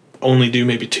only do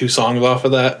maybe 2 songs off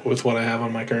of that with what I have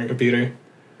on my current computer.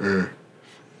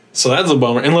 So that's a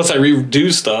bummer. Unless I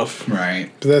redo stuff.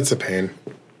 Right. But that's a pain.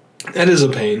 That is a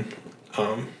pain.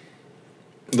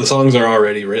 The songs are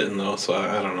already written, though, so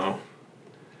I don't know.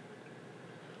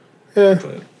 Yeah.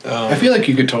 But, I feel like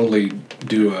you could totally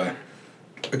do a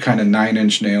kind of Nine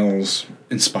Inch Nails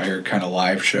inspired kind of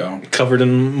live show. Covered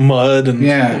in mud and...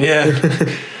 Yeah.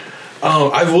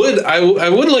 I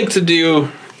would like to do...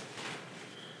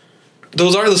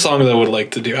 Those are the songs I would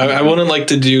like to do. I wouldn't like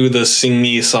to do the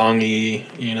singy-songy,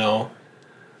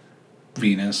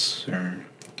 Venus or...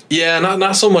 Yeah,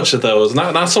 not so much of those.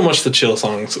 Not so much the chill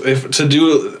songs. If to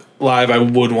do live, I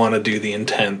would want to do the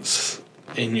intense,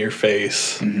 in your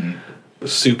face,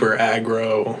 super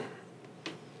aggro,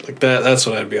 like that. That's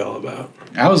what I'd be all about.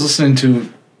 I was listening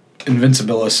to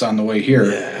Invincibilis on the way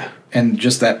here, and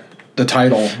just the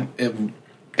title,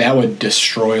 that would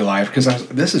destroy live because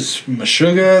this is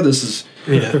Meshuggah. This is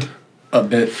a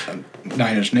bit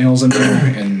Nine Inch Nails in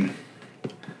there, and a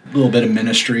little bit of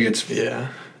Ministry. It's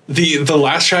The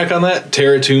last track on that,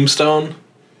 Terra Tombstone.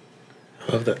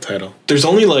 I love that title. There's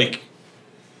only like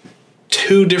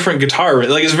 2 different guitar riffs.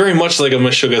 Like it's very much like a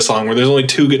Meshuggah song where there's only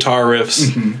 2 guitar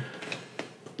riffs,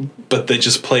 but they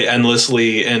just play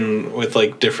endlessly and with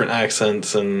like different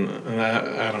accents and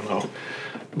I don't know.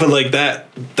 But like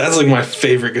that's like my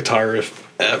favorite guitar riff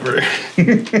ever.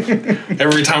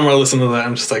 Every time I listen to that,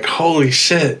 I'm just like, holy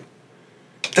shit,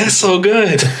 that's so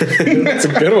good. That's a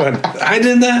good one. I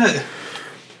did that.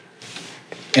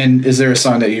 And is there a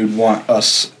song that you'd want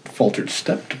us, Faultered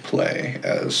Step, to play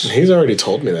as? He's already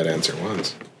told me that answer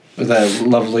once. With that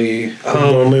lovely...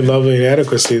 Only Lovely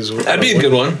Inadequacies. That'd be a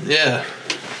good one. Yeah.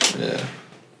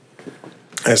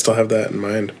 I still have that in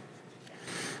mind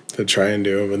to try and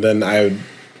do. But then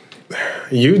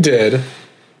you did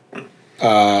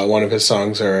one of his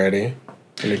songs already.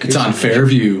 It's on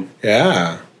Fairview.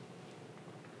 Yeah.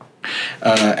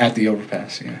 At the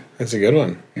Overpass, That's a good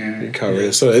one. Yeah. You covered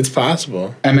it. So it's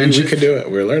possible. I mentioned, we could do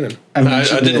it. We're learning. I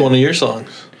did one of your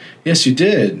songs. Yes, you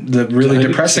did. The really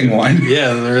depressing one.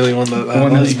 Yeah, the really one that... The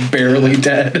one that's barely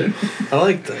dead. I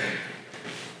like that.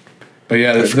 But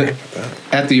yeah,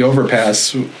 at the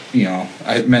Overpass,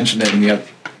 I mentioned it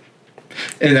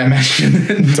and I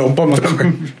mentioned Don't bump the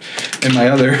car. in my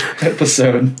other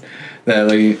episode that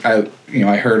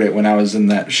I heard it when I was in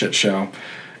that shit show,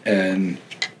 and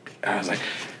I was like,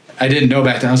 I didn't know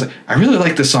back then. I was like, I really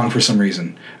like this song for some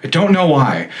reason. I don't know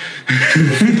why.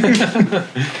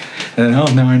 And now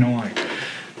I know why.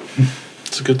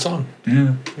 It's a good song.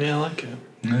 Yeah. Yeah, I like it.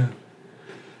 Yeah.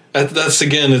 That's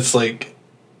again, it's like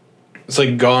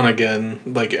Gone Again.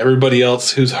 Like everybody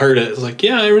else who's heard it is like,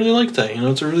 yeah, I really like that.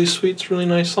 It's a really sweet, it's a really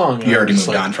nice song. You already moved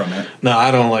on from it. No,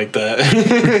 I don't like that.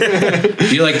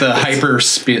 You like the hyper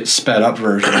sped up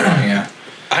version, yeah.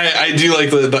 I do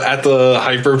like the at the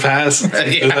hyper pass.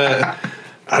 Yeah.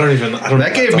 I don't know.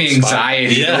 That gave me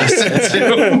anxiety. Yes.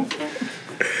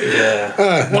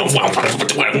 Yeah.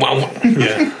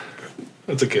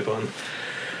 That's a good one.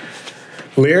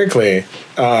 Lyrically,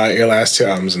 your last 2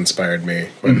 albums inspired me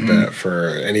quite a bit. For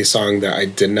any song that I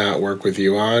did not work with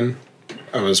you on,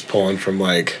 I was pulling from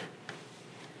like,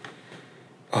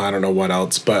 I don't know what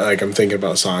else, but like I'm thinking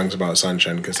about songs about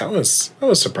sunshine because that was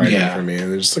surprising for me.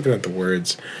 And just looking at the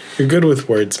words, you're good with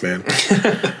words, man.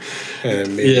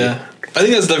 And I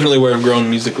think that's definitely where I've grown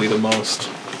musically the most.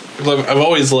 I've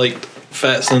always liked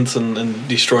fat synths and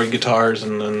destroyed guitars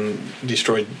and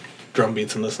destroyed drum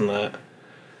beats and this and that.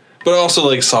 But I also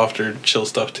like softer, chill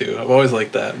stuff too. I've always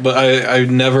liked that. But I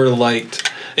never liked...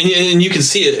 And you can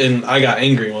see it in I Got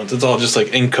Angry Once. It's all just like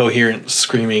incoherent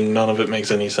screaming. None of it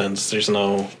makes any sense. There's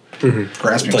no...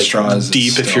 Grasping like straws.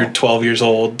 Deep if you're 12 years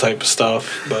old type of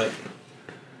stuff. But...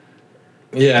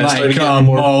 Yeah, like a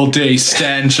moldy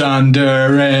stench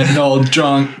under an old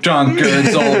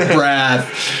drunkard's old breath.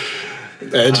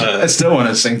 I still want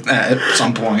to sing that at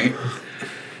some point.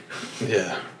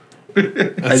 Yeah.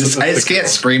 I just can't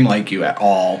scream like you at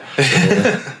all.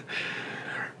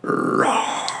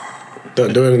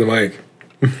 Don't do it in the mic.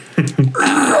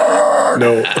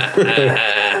 No.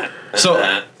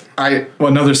 So,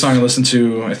 another song I listened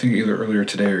to, I think either earlier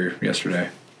today or yesterday,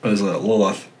 was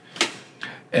Lilith.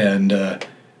 And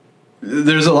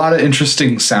there's a lot of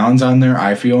interesting sounds on there,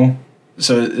 I feel.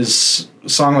 So is a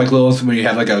song like Lilith when you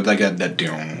have that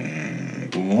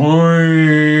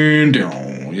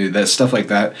that stuff like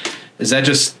that. Is that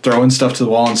just throwing stuff to the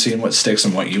wall and seeing what sticks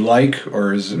and what you like,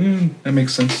 or is that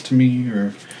makes sense to me?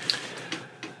 Or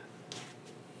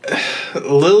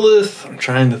Lilith, I'm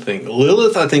trying to think.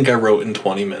 Lilith, I think I wrote in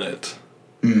 20 minutes.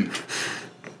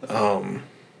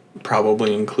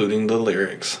 Probably including the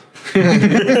lyrics.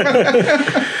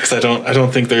 Because I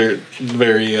don't think they're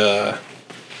very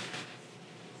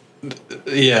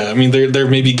Yeah, I mean they're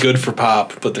maybe good for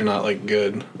pop, but they're not like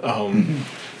good.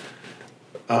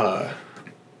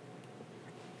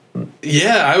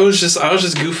 Yeah, I was just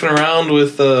goofing around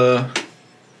with. 'Cause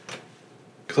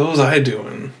what was I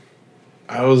doing?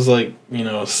 I was like,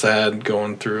 sad,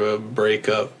 going through a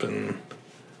breakup, and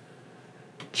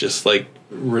just like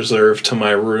reserved to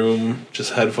my room,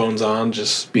 just headphones on,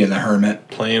 just being the hermit,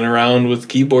 playing around with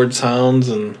keyboard sounds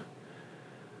and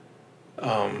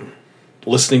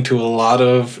listening to a lot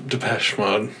of Depeche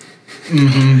Mode.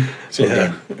 Mm-hmm. So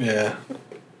Yeah.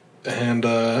 And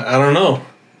I don't know.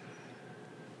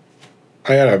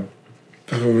 I got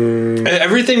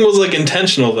Everything was like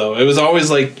intentional though. It was always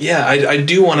like, yeah, I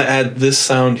do want to add this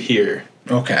sound here.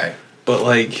 Okay. But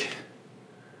like,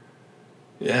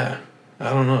 yeah, I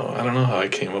don't know. I don't know how I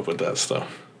came up with that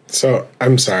stuff. So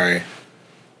I'm sorry.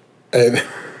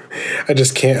 I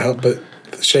just can't help but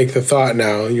shake the thought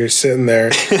now. You're sitting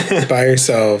there by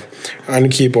yourself on a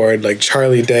keyboard like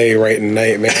Charlie Day writing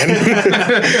Nightman.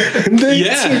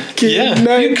 Yeah.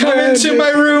 You come into my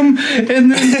room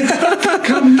and then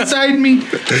come beside me.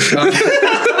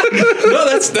 No,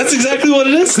 that's exactly what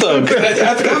it is though.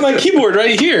 I've got my keyboard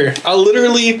right here. I'll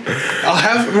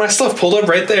have my stuff pulled up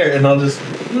right there, and I'll just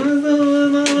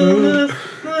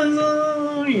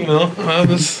I'll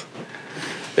just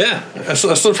that's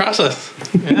the process.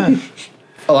 Yeah.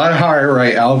 A lot of how I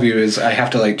write ALVU is I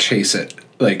have to like chase it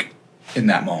like in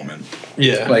that moment.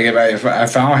 Yeah. Like if I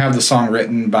don't have the song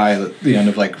written by the end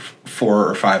of like 4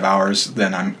 or 5 hours,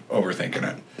 then I'm overthinking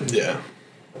it. Yeah.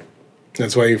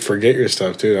 That's why you forget your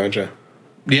stuff too, don't you?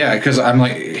 Yeah, because I'm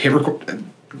like hit record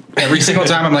every single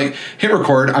time. I'm like hit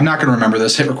record. I'm not going to remember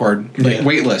this. Hit record. Like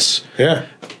waitlist. Yeah.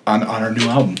 On our new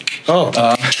album. Oh.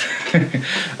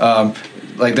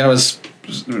 Like that was.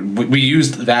 We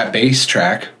used that bass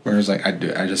track where it was like I'm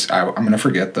gonna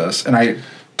forget this, and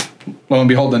lo and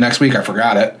behold, the next week I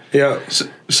forgot it. Yeah.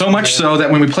 So much so that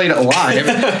when we played it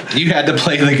live, you had to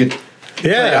play on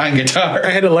guitar.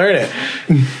 I had to learn it.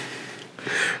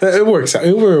 It works out.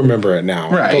 We remember it now,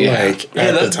 right?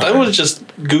 But that was just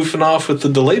goofing off with the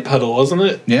delay pedal, wasn't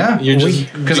it? Yeah, you're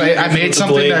just because I made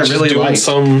something delay, that I really doing liked.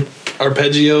 Some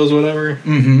arpeggios, whatever.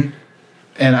 Mm-hmm.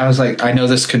 And I was like, I know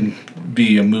this can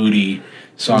be a moody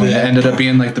song. It ended up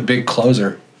being like the big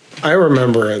closer. I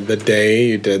remember the day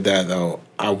you did that though.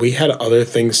 We had other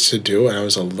things to do, and I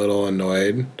was a little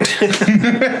annoyed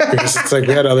because it's like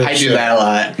we had other. I do that a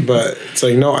lot, but it's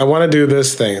like no, I want to do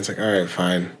this thing. It's like all right,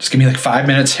 fine. Just give me like 5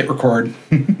 minutes, hit record,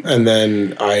 and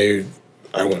then I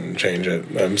wouldn't change it.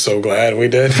 I'm so glad we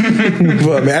did.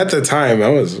 But at the time, I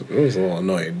was a little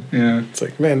annoyed. Yeah, it's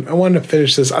like man, I wanted to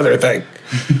finish this other thing.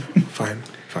 Fine.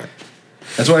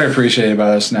 That's what I appreciate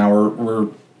about us now. We're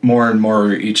more and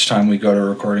more each time we go to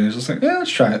recording. It's just like, yeah, let's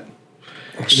try it.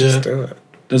 Let's just do it.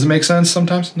 Does it make sense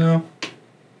sometimes? No.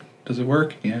 Does it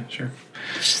work? Yeah, sure.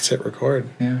 Just hit record.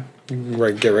 Yeah.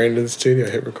 Get right into the studio,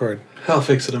 hit record. I'll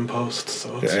fix it in post.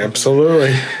 So yeah,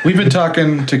 absolutely. We've been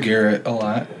talking to Garrett a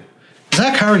lot.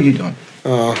 Zach, how are you doing?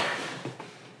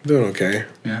 Doing okay.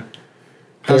 Yeah.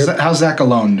 How's Zack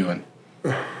Allen doing?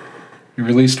 You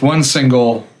released one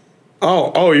single.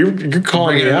 Oh, you're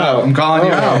calling me out. I'm calling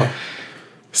you out.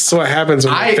 So what happens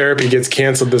when therapy gets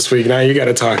canceled this week? Now you got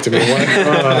to talk to me. What?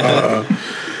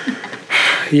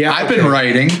 Yeah, I've been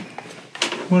writing.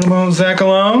 What about Zack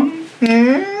Allen?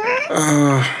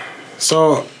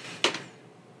 So,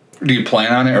 do you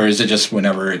plan on it, or is it just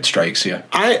whenever it strikes you?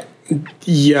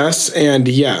 Yes and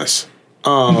yes,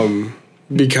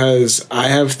 because I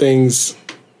have things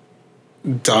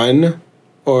done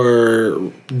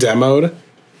or demoed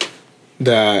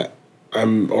that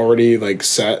I'm already like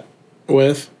set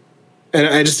with, and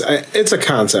it's a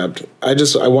concept. I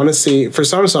want to see, for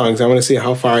some songs I want to see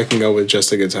how far I can go with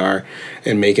just a guitar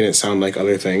and making it sound like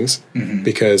other things,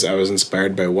 because I was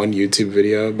inspired by one YouTube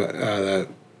video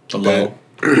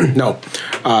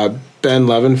Ben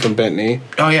Levin from Bentley.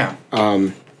 Oh yeah.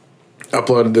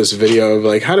 Uploaded this video of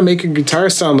like how to make a guitar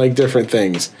sound like different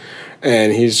things,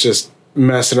 and he's just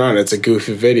messing around. It's a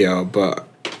goofy video, but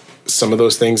some of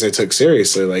those things I took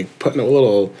seriously, like putting a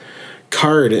little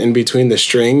card in between the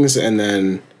strings and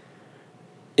then,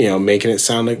 making it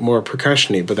sound like more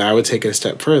percussion-y. But I would take it a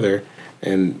step further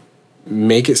and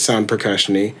make it sound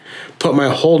percussion-y, put my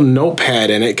whole notepad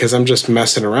in it because I'm just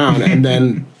messing around, and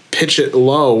then pitch it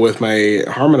low with my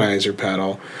harmonizer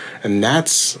pedal, and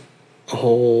that's a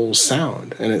whole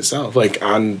sound in itself. Like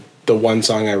on the one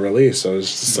song I released, I was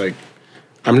just like,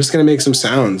 I'm just going to make some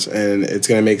sounds, and it's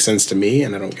going to make sense to me,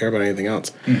 and I don't care about anything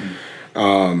else.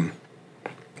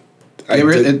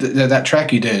 That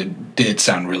track you did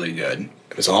sound really good.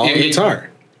 It was all guitar.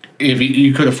 if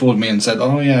you could have fooled me and said,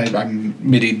 "Oh yeah, I'm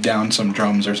midied down some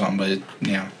drums or something," but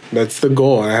yeah, that's the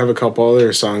goal. I have a couple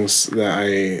other songs that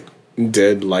I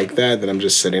did like that I'm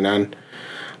just sitting on.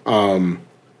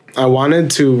 I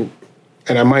wanted to,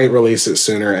 and I might release it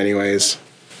sooner anyways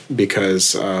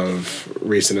because of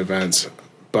recent events.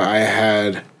 But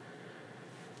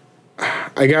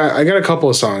I got a couple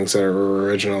of songs that are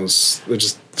originals,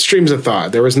 just streams of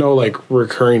thought. There was no like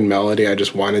recurring melody. I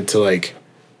just wanted to like,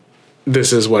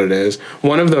 this is what it is.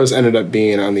 One of those ended up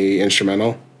being on the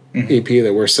instrumental EP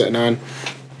that we're sitting on,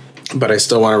 but I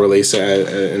still want to release it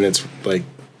in its like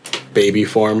baby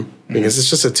form because it's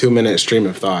just a 2-minute stream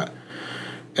of thought,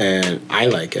 and I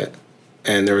like it.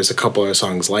 And there was a couple of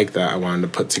songs like that I wanted to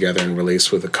put together and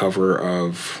release with a cover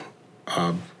of.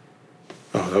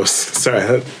 That was sorry.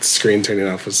 That screen turning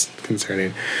off was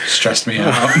concerning. Stressed me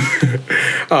out.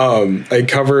 I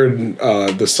covered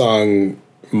the song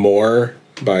 "More"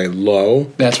 by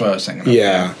Low. That's what I was thinking.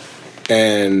 Yeah,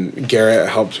 and Garrett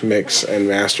helped mix and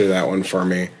master that one for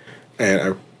me.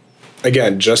 And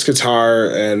again, just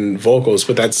guitar and vocals,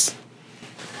 but that's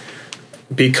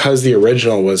because the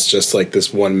original was just like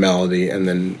this one melody and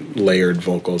then layered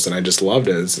vocals, and I just loved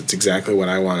it. It's exactly what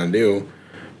I want to do.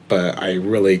 But I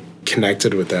really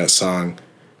connected with that song,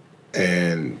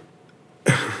 and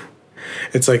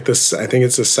it's like this. I think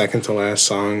it's the second to last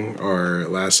song or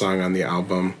last song on the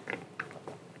album.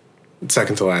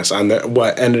 Second to last on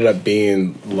what ended up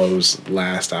being Low's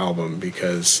last album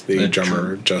because the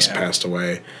drummer just passed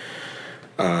away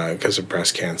because of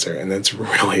breast cancer, and that's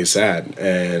really sad.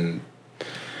 And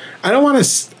I don't want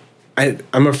to.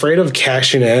 I'm afraid of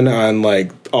cashing in on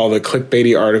like all the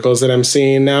clickbaity articles that I'm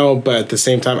seeing now, but at the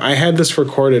same time, I had this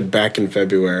recorded back in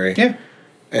February. Yeah.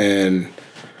 And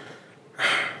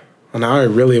well, now I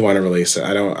really want to release it.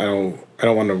 I don't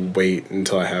want to wait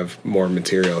until I have more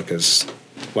material because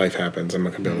life happens. I'm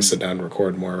not gonna be able to sit down and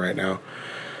record more right now.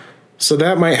 So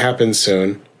that might happen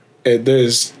soon.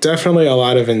 There's definitely a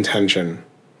lot of intention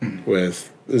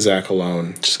with Zack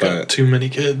Allen. Just got too many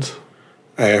kids.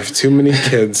 I have too many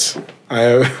kids.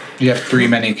 You have too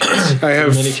many kids. I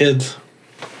have too many kids.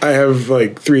 I have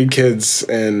like 3 kids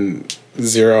and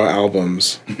 0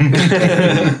 albums.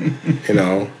 And, you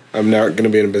know, I'm not going to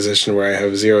be in a position where I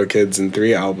have 0 kids and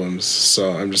 3 albums.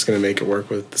 So I'm just going to make it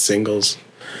work with the singles.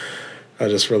 I'll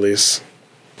just release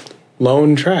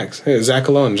lone tracks. Hey, Zack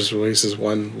Allen just releases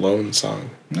one lone song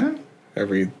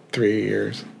every 3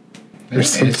 years.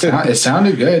 It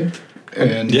sounded good.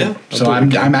 And yeah, so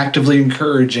I'm actively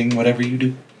encouraging whatever you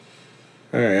do.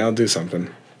 All right, I'll do something.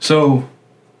 So,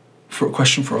 for a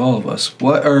question for all of us,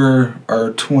 what are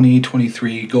our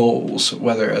 2023 goals,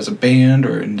 whether as a band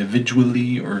or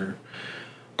individually or?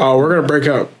 Oh, we're gonna break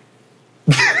up.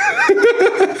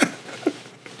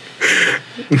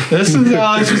 This is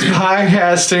Alex's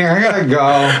podcasting. I gotta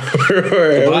go.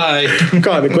 Bye. I'm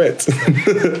calling it quits.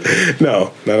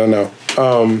 No.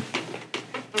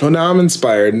 Well, now I'm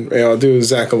inspired. You know, I'll do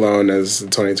Zack Allen as the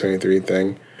 2023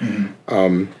 thing.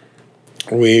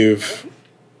 We've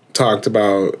talked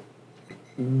about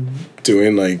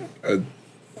doing like a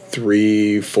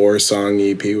 3-4 song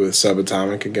EP with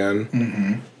Subatomic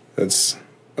again. That's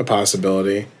a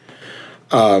possibility.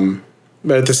 But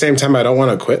at the same time, I don't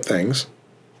want to quit things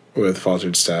with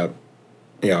Faultered Step.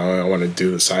 You know, I want to do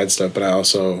the side stuff, but I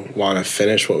also want to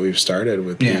finish what we've started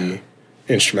with the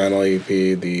instrumental EP,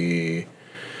 the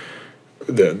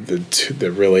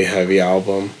really heavy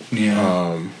album.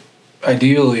 Yeah.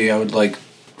 Ideally, I would like,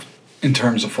 in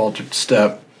terms of Faultered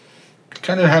Step,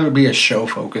 kind of have it be a show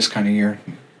focus kind of year.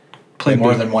 Play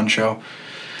more than one show.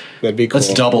 That'd be cool.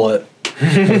 Let's double it.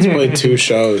 Let's play 2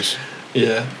 shows.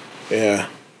 Yeah. Yeah.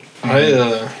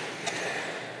 I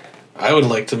would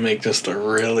like to make just a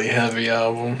really heavy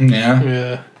album.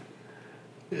 Yeah.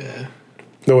 Yeah.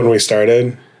 The one we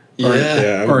started?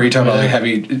 Yeah. Or are you talking about like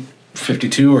heavy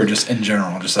 52 or just in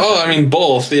general? Just I mean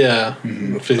both, yeah.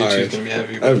 52 is going to be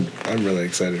heavy. I'm really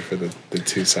excited for the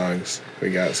 2 songs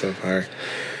we got so far.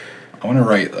 I want to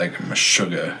write like a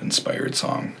Meshuggah inspired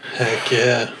song. Heck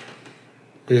yeah.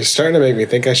 You're starting to make me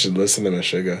think I should listen to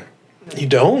Meshuggah. You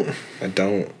don't? I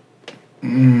don't.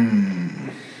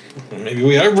 Maybe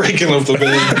we are breaking up the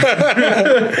band.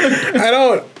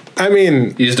 I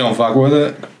mean... You just don't fuck with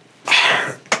it?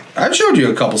 I've showed you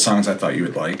a couple songs I thought you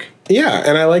would like. Yeah,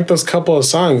 and I like those couple of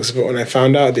songs, but when I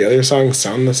found out the other songs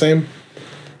sound the same...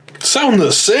 Sound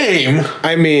the same?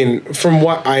 I mean, from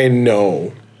what I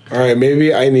know... Alright,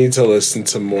 maybe I need to listen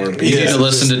to more. You need to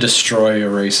listen to Destroy,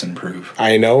 Erase, and Prove.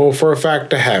 I know for a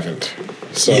fact I haven't.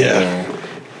 So... Yeah.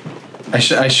 I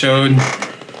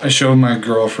showed my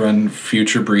girlfriend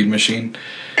Future Breed Machine,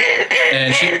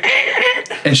 and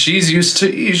And she's used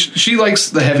to, she likes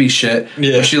the heavy shit.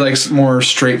 Yeah. But she likes more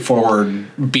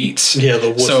straightforward beats. Yeah,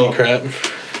 the wussy crap.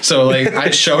 So, like,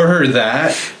 I show her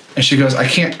that, and she goes, I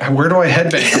can't, where do I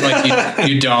headbang? I'm like,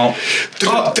 you don't.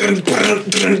 Oh.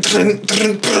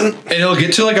 And it'll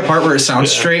get to, like, a part where it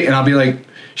sounds straight, and I'll be like,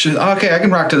 she's like, oh, okay, I can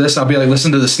rock to this. And I'll be like,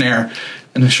 listen to the snare.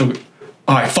 And then she'll go,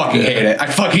 oh, I fucking hate it. I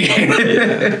fucking hate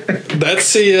it.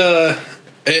 That's the,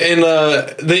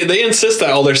 they insist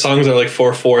that all their songs are like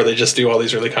 4/4. They just do all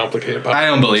these really complicated pop. I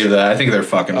don't believe that. I think they're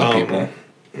fucking with people.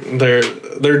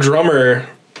 Their drummer,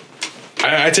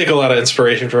 I take a lot of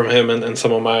inspiration from him and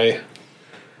some of my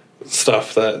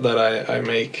stuff that I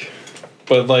make.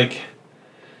 But like,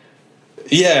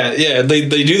 yeah, they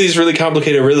do these really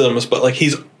complicated rhythms, but like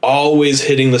he's always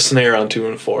hitting the snare on 2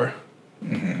 and 4.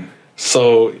 Mm-hmm.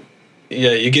 So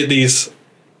yeah, you get these,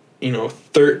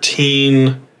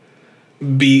 13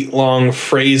 beat long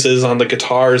phrases on the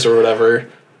guitars or whatever,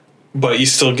 but you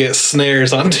still get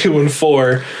snares on 2 and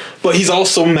 4. But he's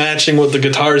also matching what the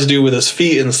guitars do with his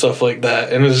feet and stuff like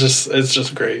that, and it's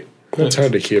just great. It's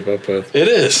hard to keep up with. It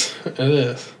is.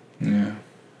 Yeah.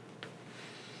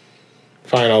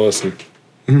 Fine, I'll listen.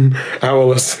 I will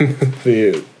listen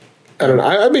to I don't know.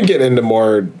 I've been getting into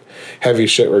more heavy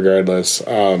shit regardless.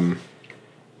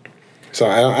 So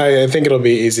I think it'll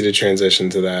be easy to transition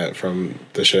to that from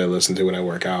the shit I listen to when I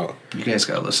work out. You guys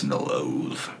gotta listen to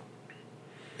Loathe.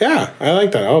 Yeah, I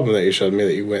like that album that you showed me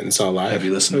that you went and saw live. Have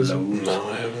you listened to Loathe? No,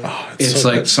 I haven't. Oh, It's so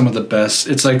like good. some of the best.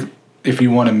 It's like if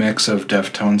you want a mix of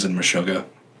Deftones and Meshuggah.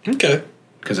 Okay.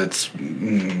 Because it's... I've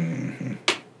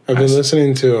been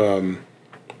listening to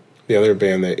the other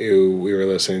band that we were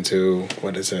listening to.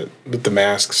 What is it? With the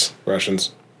Masks,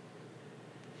 Russians.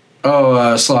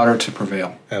 Slaughter to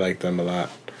Prevail. I like them a lot.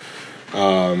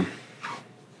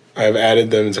 I've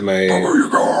added them to my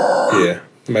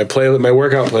my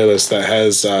workout playlist that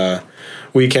has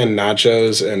Weekend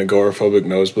Nachos and Agoraphobic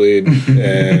Nosebleed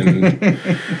and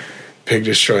Pig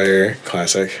Destroyer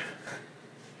classic.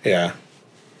 Yeah.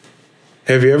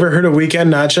 Have you ever heard of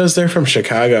Weekend Nachos? They're from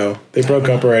Chicago. They broke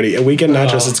up already. Weekend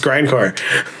Nachos, it's grindcore.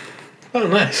 Oh,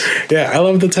 nice. Yeah, I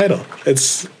love the title.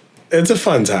 It's a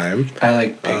fun time. I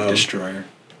like Pig Destroyer.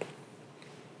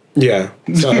 Yeah,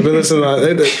 so I've been listening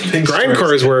to that.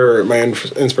 Grindcore is where my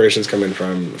inspiration's coming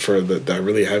from for that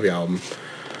really heavy album.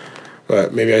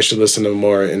 But maybe I should listen to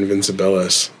more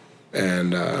Invincibilis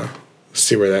and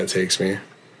see where that takes me.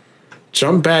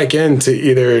 Jump back into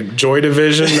either Joy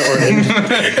Division or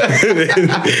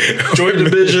Joy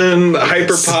Division,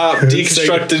 Hyperpop,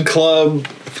 Deconstructed Club,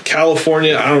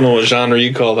 California. I don't know what genre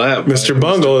you call that. Mr.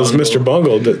 Bungle is Mr.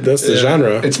 Bungle. That's the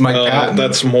genre. It's Mike Patton.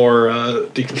 That's more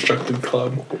Deconstructed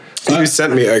Club. You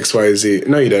sent me XYZ.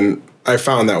 No, you didn't. I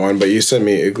found that one, but you sent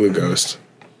me Igloo Ghost.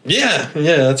 Yeah,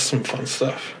 that's some fun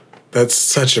stuff. That's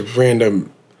such a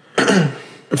random...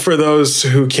 For those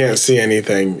who can't see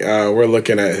anything, we're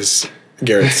looking at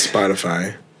Garrett's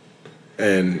Spotify,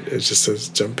 and it just says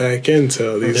jump back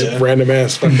into these random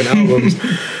ass fucking albums.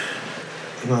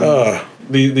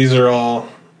 These are all.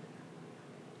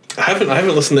 I haven't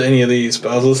listened to any of these,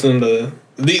 but I was listening to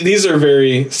these are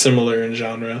very similar in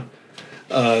genre.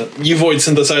 Uvoid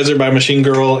Synthesizer by Machine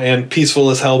Girl and Peaceful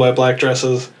as Hell by Black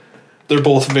Dresses. They're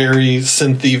both very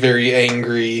synthy, very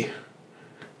angry.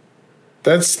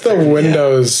 That's the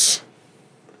Windows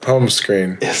home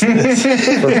screen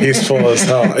for Peaceful as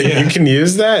Hell. Yeah. You can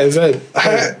use that? Is that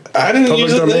I didn't public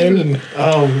use it domain? then.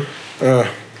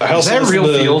 Is that real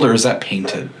field or is that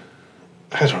painted?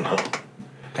 I don't know.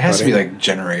 It has to be like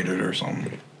generated or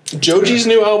something. Joji's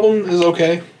new album is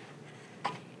okay.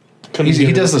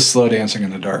 He does the slow dancing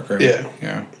in the dark, right?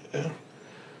 Yeah,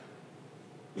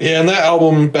 and that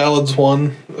album, Ballads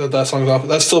 1, that song's off.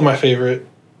 That's still my favorite.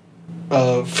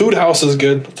 Food House is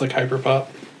good. It's like hyperpop.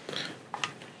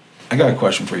 I got a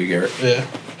question for you, Garrett. Yeah.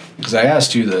 Because I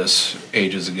asked you this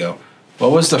ages ago.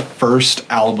 What was the first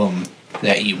album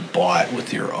that you bought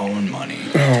with your own money?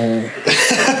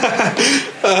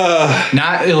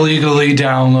 Not illegally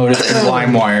downloaded from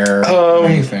LimeWire or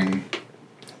anything.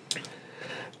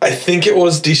 I think it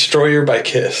was Destroyer by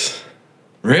Kiss.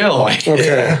 Really?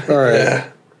 okay? All right. Yeah.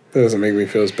 That doesn't make me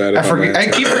feel as bad.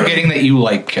 I keep forgetting that you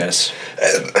like Kiss.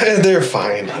 They're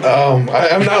fine.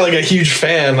 I'm not like a huge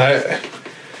fan.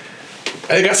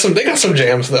 They got some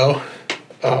jams though.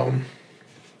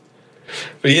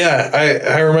 But yeah,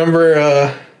 I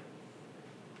remember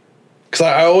because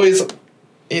I always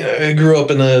I grew up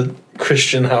in a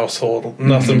Christian household,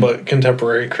 nothing but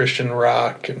contemporary Christian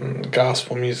rock and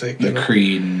gospel music. The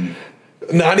Creed.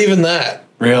 Not even that.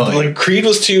 Really? Like Creed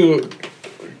was too.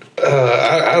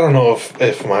 I don't know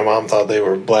if my mom thought they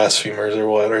were blasphemers or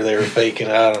what, or they were faking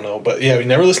it. I don't know. But yeah, we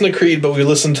never listened to Creed, but we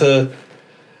listened to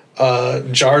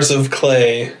Jars of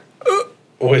Clay,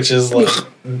 which is like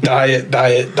diet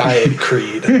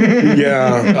Creed.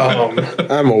 Yeah,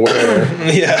 I'm aware.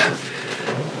 Yeah.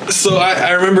 So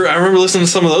I remember listening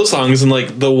to some of those songs, and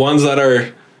like the ones that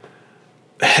are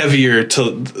heavier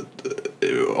to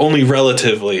only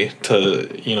relatively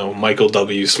to Michael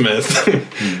W. Smith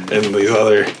and these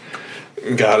other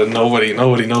and nobody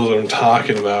knows what I'm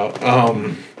talking about.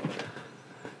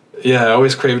 Yeah, I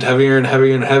always craved heavier and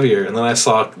heavier and heavier, and then I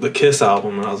saw the Kiss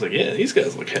album, and I was like, yeah, these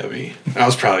guys look heavy. I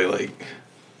was probably like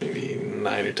maybe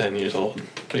 9 or 10 years old,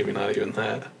 maybe not even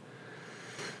that.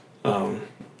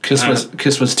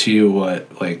 Kiss was to you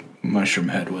what like Mushroom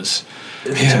Head was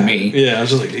to me. Yeah, I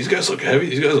was just like, these guys look heavy.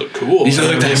 These guys look cool. These are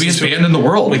like the heaviest band in the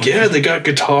world. Like, yeah, they got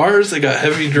guitars, they got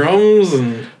heavy drums,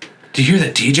 and do you hear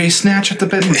that DJ snatch at the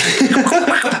bed?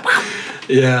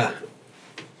 Yeah,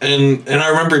 and I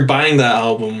remember buying that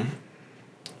album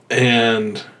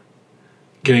and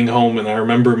getting home, and I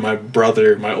remember my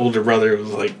older brother was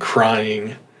like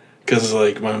crying because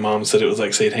like my mom said it was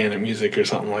like satanic music or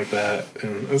something like that,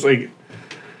 and it was like.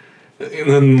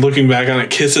 And then looking back on it,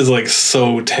 Kiss is like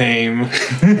so tame.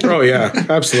 Oh yeah,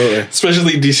 absolutely.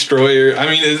 Especially Destroyer. I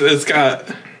mean, it's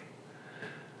got.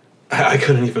 I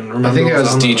couldn't even remember. I think it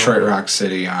was Detroit Rock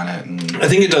City on it. And I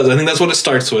think it does. I think that's what it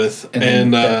starts with.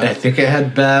 And I think it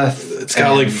had Beth. It's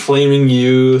got like Flaming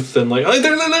Youth and like.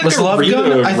 Was Love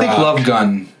Gun? I think Love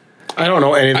Gun. I don't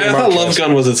know anything. I thought Love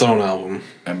Gun was its own album.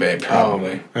 I mean,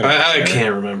 probably. I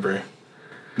can't remember.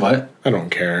 What? I don't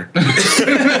care. But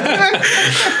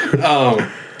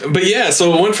yeah,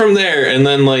 so it went from there, and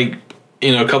then like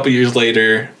a couple years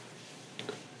later,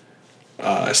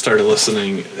 I started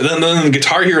listening. And then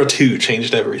Guitar Hero 2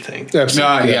 changed everything.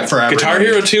 Absolutely. Yeah, forever. Guitar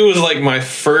Hero 2 was like my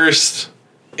first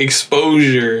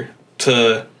exposure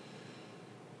to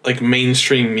like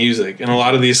mainstream music, and a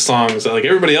lot of these songs that like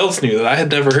everybody else knew that I had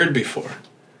never heard before,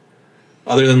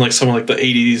 other than like some of like the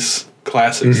 80s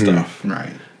classic stuff.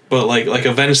 Right. But like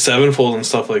Avenged Sevenfold and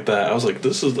stuff like that, I was like,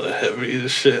 this is the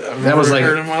heaviest shit I've ever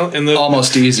heard in my life. And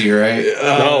Almost Easy, right?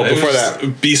 No, before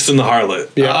that, Beast and the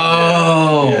Harlot. Yeah.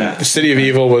 Oh, yeah. The City of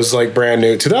Evil was like brand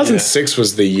new. 2006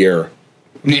 was the year,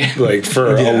 yeah. like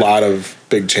for a lot of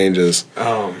big changes.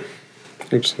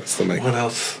 Oops, that's the mic. What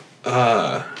else?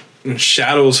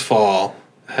 Shadows Fall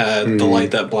had The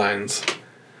Light That Blinds.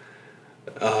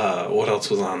 What else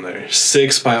was on there?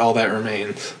 6 by All That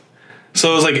Remains.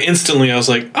 So it was like instantly I was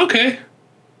like, okay,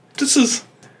 this is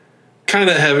kind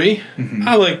of heavy. Mm-hmm.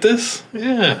 I like this.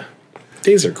 Yeah.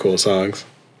 These are cool songs.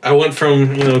 I went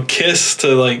from, Kiss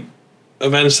to like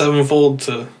Avenged Sevenfold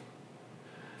to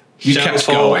Shadows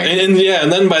Fall. And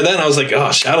then by then I was like,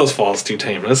 oh, Shadows Fall is too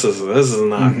tame. This is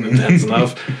not intense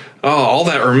enough. Oh, All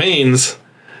That Remains.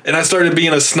 And I started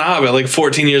being a snob at like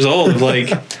 14 years old. Like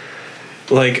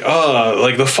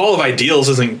the Fall of Ideals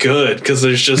isn't good because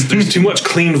there's too much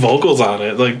clean vocals on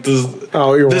it. Like this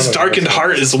Darkened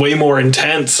Heart is way more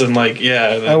intense and like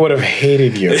I would have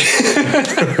hated you. It's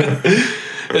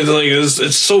like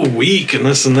it's so weak and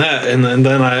this and that, and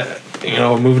then I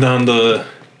moved on to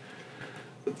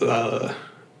I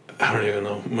don't even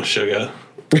know Meshuggah.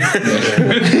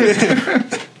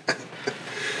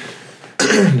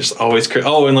 Just always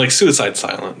and like Suicide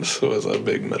Silence was a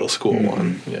big middle school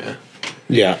one.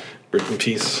 Yeah. Rip in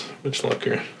peace, Mitch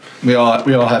Lucker. We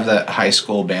all have that high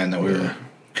school band that we were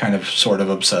kind of sort of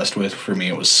obsessed with. For me,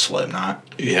 it was Slipknot.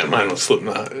 Yeah, mine was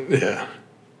Slipknot. Yeah.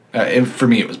 For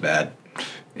me, it was bad.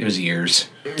 It was years.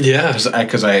 Yeah.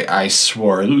 Because I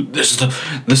swore this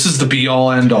is the be all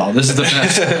end all. This is the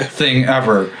best thing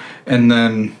ever. And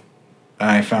then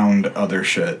I found other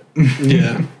shit.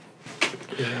 Yeah.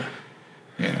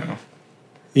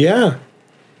 Yeah.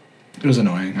 It was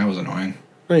annoying. I was annoying.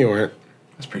 No, you weren't.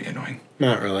 That's pretty annoying.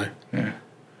 Not really. Yeah.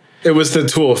 It was the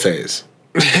Tool phase.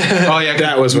 Oh yeah,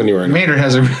 that was when you were. Maynard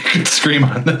has a really good scream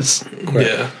on this.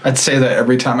 Yeah, I'd say that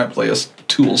every time I play a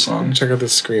Tool song. Check out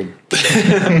this scream.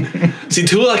 See,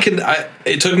 Tool,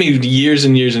 it took me years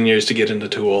and years and years to get into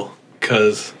Tool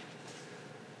because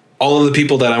all of the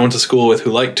people that I went to school with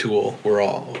who liked Tool were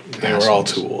all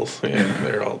tools. Yeah,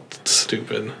 they're all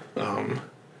stupid.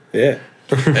 Yeah.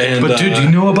 And, but dude, do you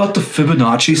know about the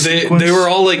Fibonacci sequence? They were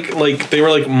all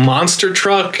like monster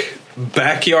truck,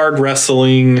 backyard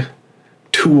wrestling,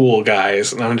 Tool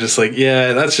guys, and I'm just like,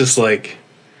 yeah, that's just like,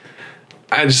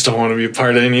 I just don't want to be a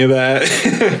part of any of that.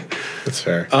 That's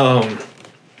fair. But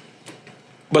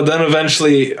then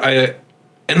eventually and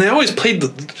they always played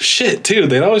the shit too.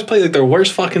 They'd always play like their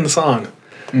worst fucking song.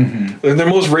 They're the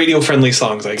most radio-friendly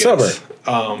songs, I guess. Sober.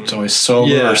 It's always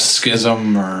Sober or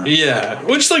Schism or... Yeah,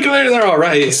 which, like, they're all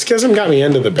right. Schism got me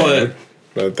into the band.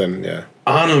 But then, yeah.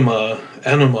 Enema,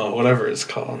 whatever it's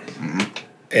called.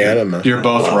 Anima. You're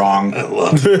both wrong. I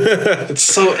love it. It's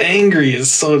so angry. It's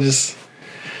so just...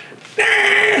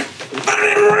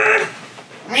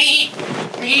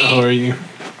 How are you?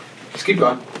 Just keep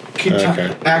going.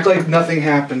 Okay. Act like nothing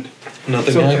happened.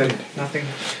 Nothing happened. Nothing.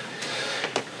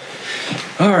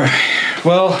 All right.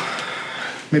 Well,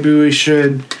 maybe we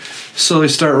should slowly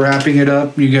start wrapping it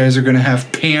up. You guys are going to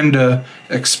have Panda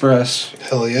Express.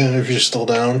 Hell yeah, if you're still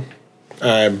down.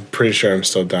 I'm pretty sure I'm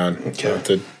still down. Okay. I'll have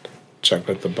to check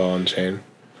with the ball and chain.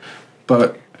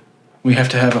 But we have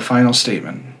to have a final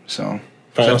statement. So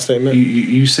Final statement?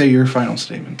 You say your final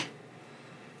statement.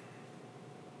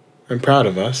 I'm proud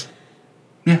of us.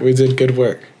 Yeah. We did good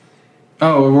work.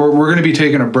 Oh, we're going to be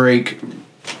taking a break,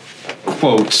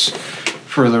 quotes,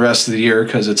 for the rest of the year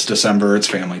because it's December. It's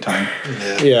family time.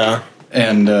 Yeah.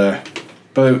 And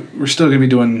but we're still going to be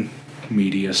doing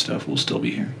media stuff. We'll still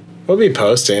be here. We'll be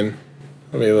posting.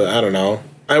 I don't know.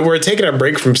 We're taking a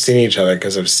break from seeing each other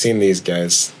because I've seen these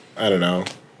guys. I don't know.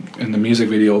 And the music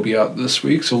video will be out this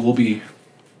week, so we'll be...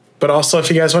 But also, if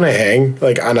you guys want to hang,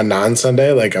 like, on a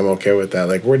non-Sunday, like, I'm okay with that.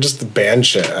 Like, we're just band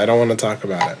shit. I don't want to talk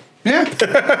about it.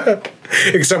 Yeah.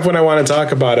 Except when I want to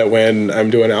talk about it when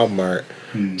I'm doing album art.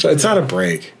 So it's not a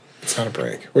break. It's not a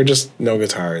break. We're just no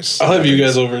guitars. I'll have you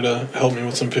guys over to help me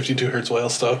with some 52 Hertz whale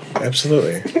stuff.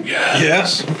 Absolutely.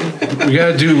 Yes. We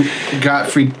got to do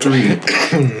Gottfried 3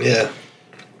 Yeah.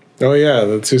 Oh, yeah,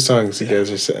 the 2 songs you guys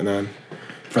are sitting on.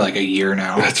 for like a year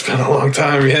now. It's been a long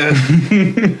time, yeah.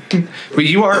 But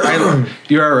you are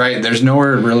right. There's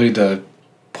nowhere really to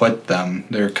put them.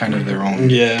 They're kind of their own.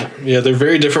 Yeah. They're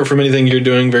very different from anything you're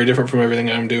doing. Very different from everything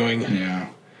I'm doing. Yeah.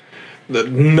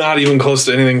 Not even close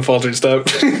to anything Faultered Step.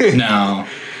 No.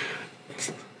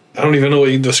 I don't even know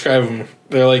what you describe them.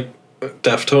 They're like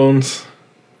Deftones,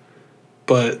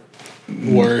 but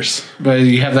worse. But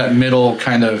you have that middle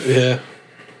kind of. Yeah.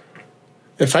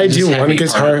 If I do one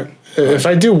guitar, part. if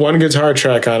I do one guitar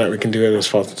track on it, we can do it as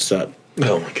Faultered Step.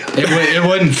 Oh my god. It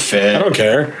wouldn't fit. I don't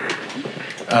care.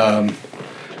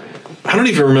 I don't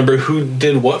even remember who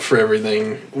did what for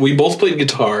everything. We both played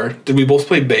guitar. Did we both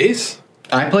play bass?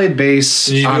 I played bass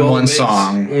on one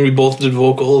song. We both did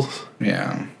vocals.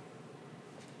 Yeah.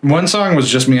 One song was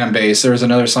just me on bass. There was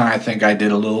another song I think I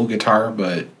did a little guitar,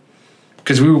 but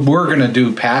because we were gonna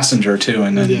do Passenger too,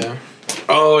 and then Yeah.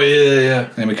 Oh yeah.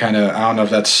 and we kind of I don't know if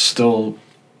that's still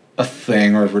a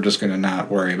thing or if we're just gonna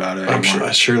not worry about it. I'm sure. anymore.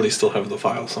 I surely still have the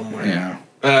file somewhere. Yeah.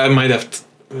 I might have to.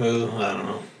 I don't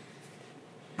know.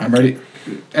 I'm ready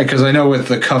because I know with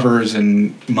the covers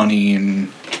and money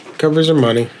and Covers are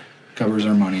money. covers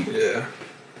are money. Yeah.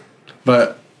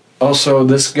 But also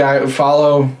this guy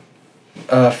follow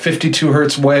 52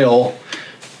 Hertz Whale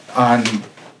on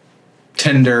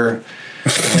Tinder,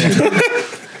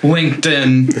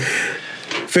 LinkedIn,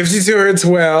 52 Hertz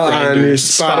Whale on your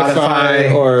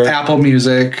Spotify or Apple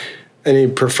Music, any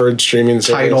preferred streaming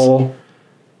service. Tidal,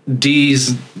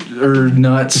 D's or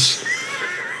Nuts,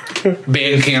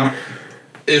 Bandcamp.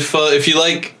 If you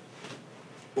like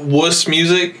wuss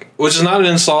music, which is not an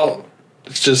insult,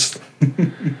 it's just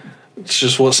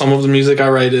what some of the music I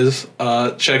write is.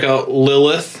 Check out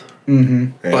Lilith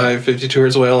by 52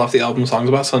 Hertz Whale off the album Songs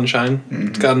About Sunshine.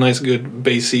 It's got a nice, good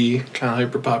bassy kind of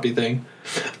hyper poppy thing.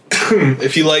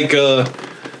 If you like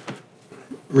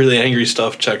really angry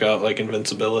stuff, check out like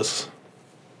Invincibilis.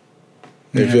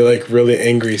 If you like really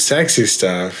angry, sexy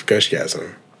stuff,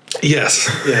 Gushgasm. Yes.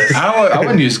 I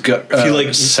wouldn't use If you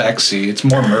like sexy. It's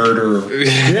more murder.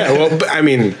 Yeah, well, but, I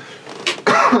mean,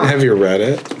 have you read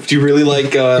it? If you really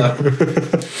like,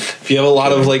 if you have a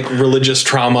lot of like religious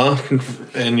trauma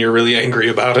and you're really angry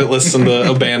about it, listen to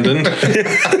Abandoned.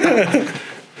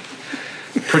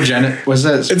 Was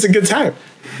that It's a good time.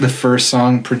 the first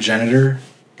song? Progenitor.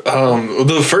 The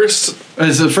The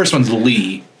first one's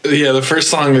Lee. the first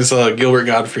song is Gilbert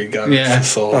Gottfried, God Yeah. Rest His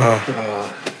Soul.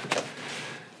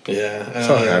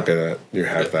 So happy that you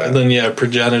have that. And then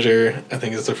Progenitor, I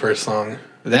think is the first song.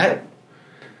 That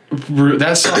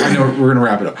song, I know we're gonna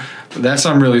wrap it up. That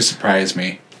song really surprised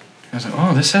me. I was like,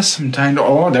 oh, this has some time to.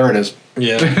 Oh, there it is.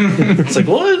 Yeah, it's like,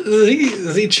 what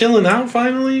is he chilling out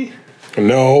finally?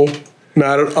 No,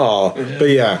 not at all. Yeah. But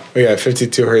yeah, we got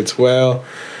 52 Hertz Whale.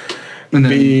 And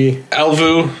then B.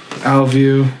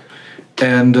 ALVU,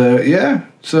 and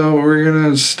so we're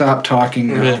gonna stop talking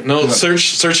now. Yeah. No,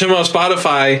 search him on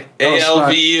Spotify.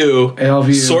 ALVU.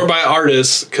 ALVU. Sort by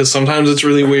artists, because sometimes it's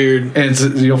really weird. And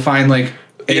you'll find like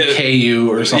AKU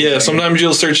or something. Yeah, sometimes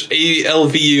you'll search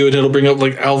ALVU and it'll bring up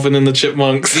like Alvin and the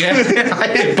Chipmunks. Yeah,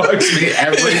 it bugs me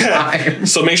every time.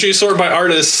 So make sure you sort by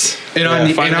artists. And on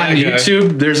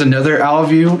YouTube, there's another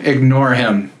ALVU. Ignore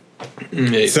him.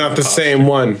 It's not the same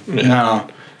one. No.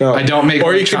 I don't make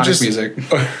electronic music.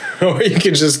 Or you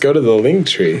could just go to the link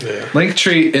tree. Yeah. Link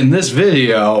tree in this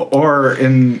video or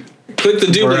in... Click the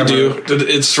doobly-doo.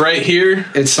 It's right here.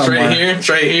 It's somewhere. Right here. It's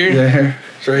right here. There.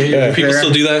 It's right here. Yeah. Do people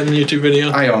still do that in YouTube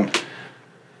video? I don't.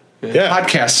 Yeah.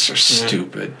 Podcasts are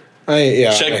stupid.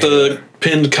 Check the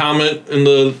pinned comment in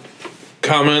the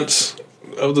comments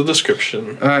of the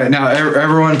description. All right, now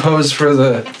everyone pose for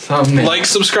the thumbnail. Like,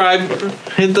 subscribe,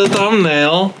 hit the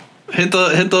thumbnail, hit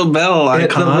the bell icon. Hit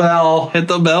the bell. Hit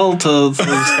the bell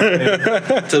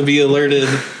to be alerted.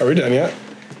 Are we done yet?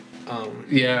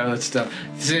 Yeah, that's done.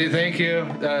 Say thank you.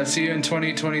 See you in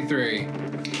 2023.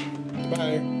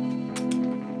 Bye.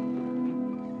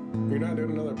 You're not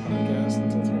doing another podcast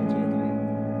until 2023.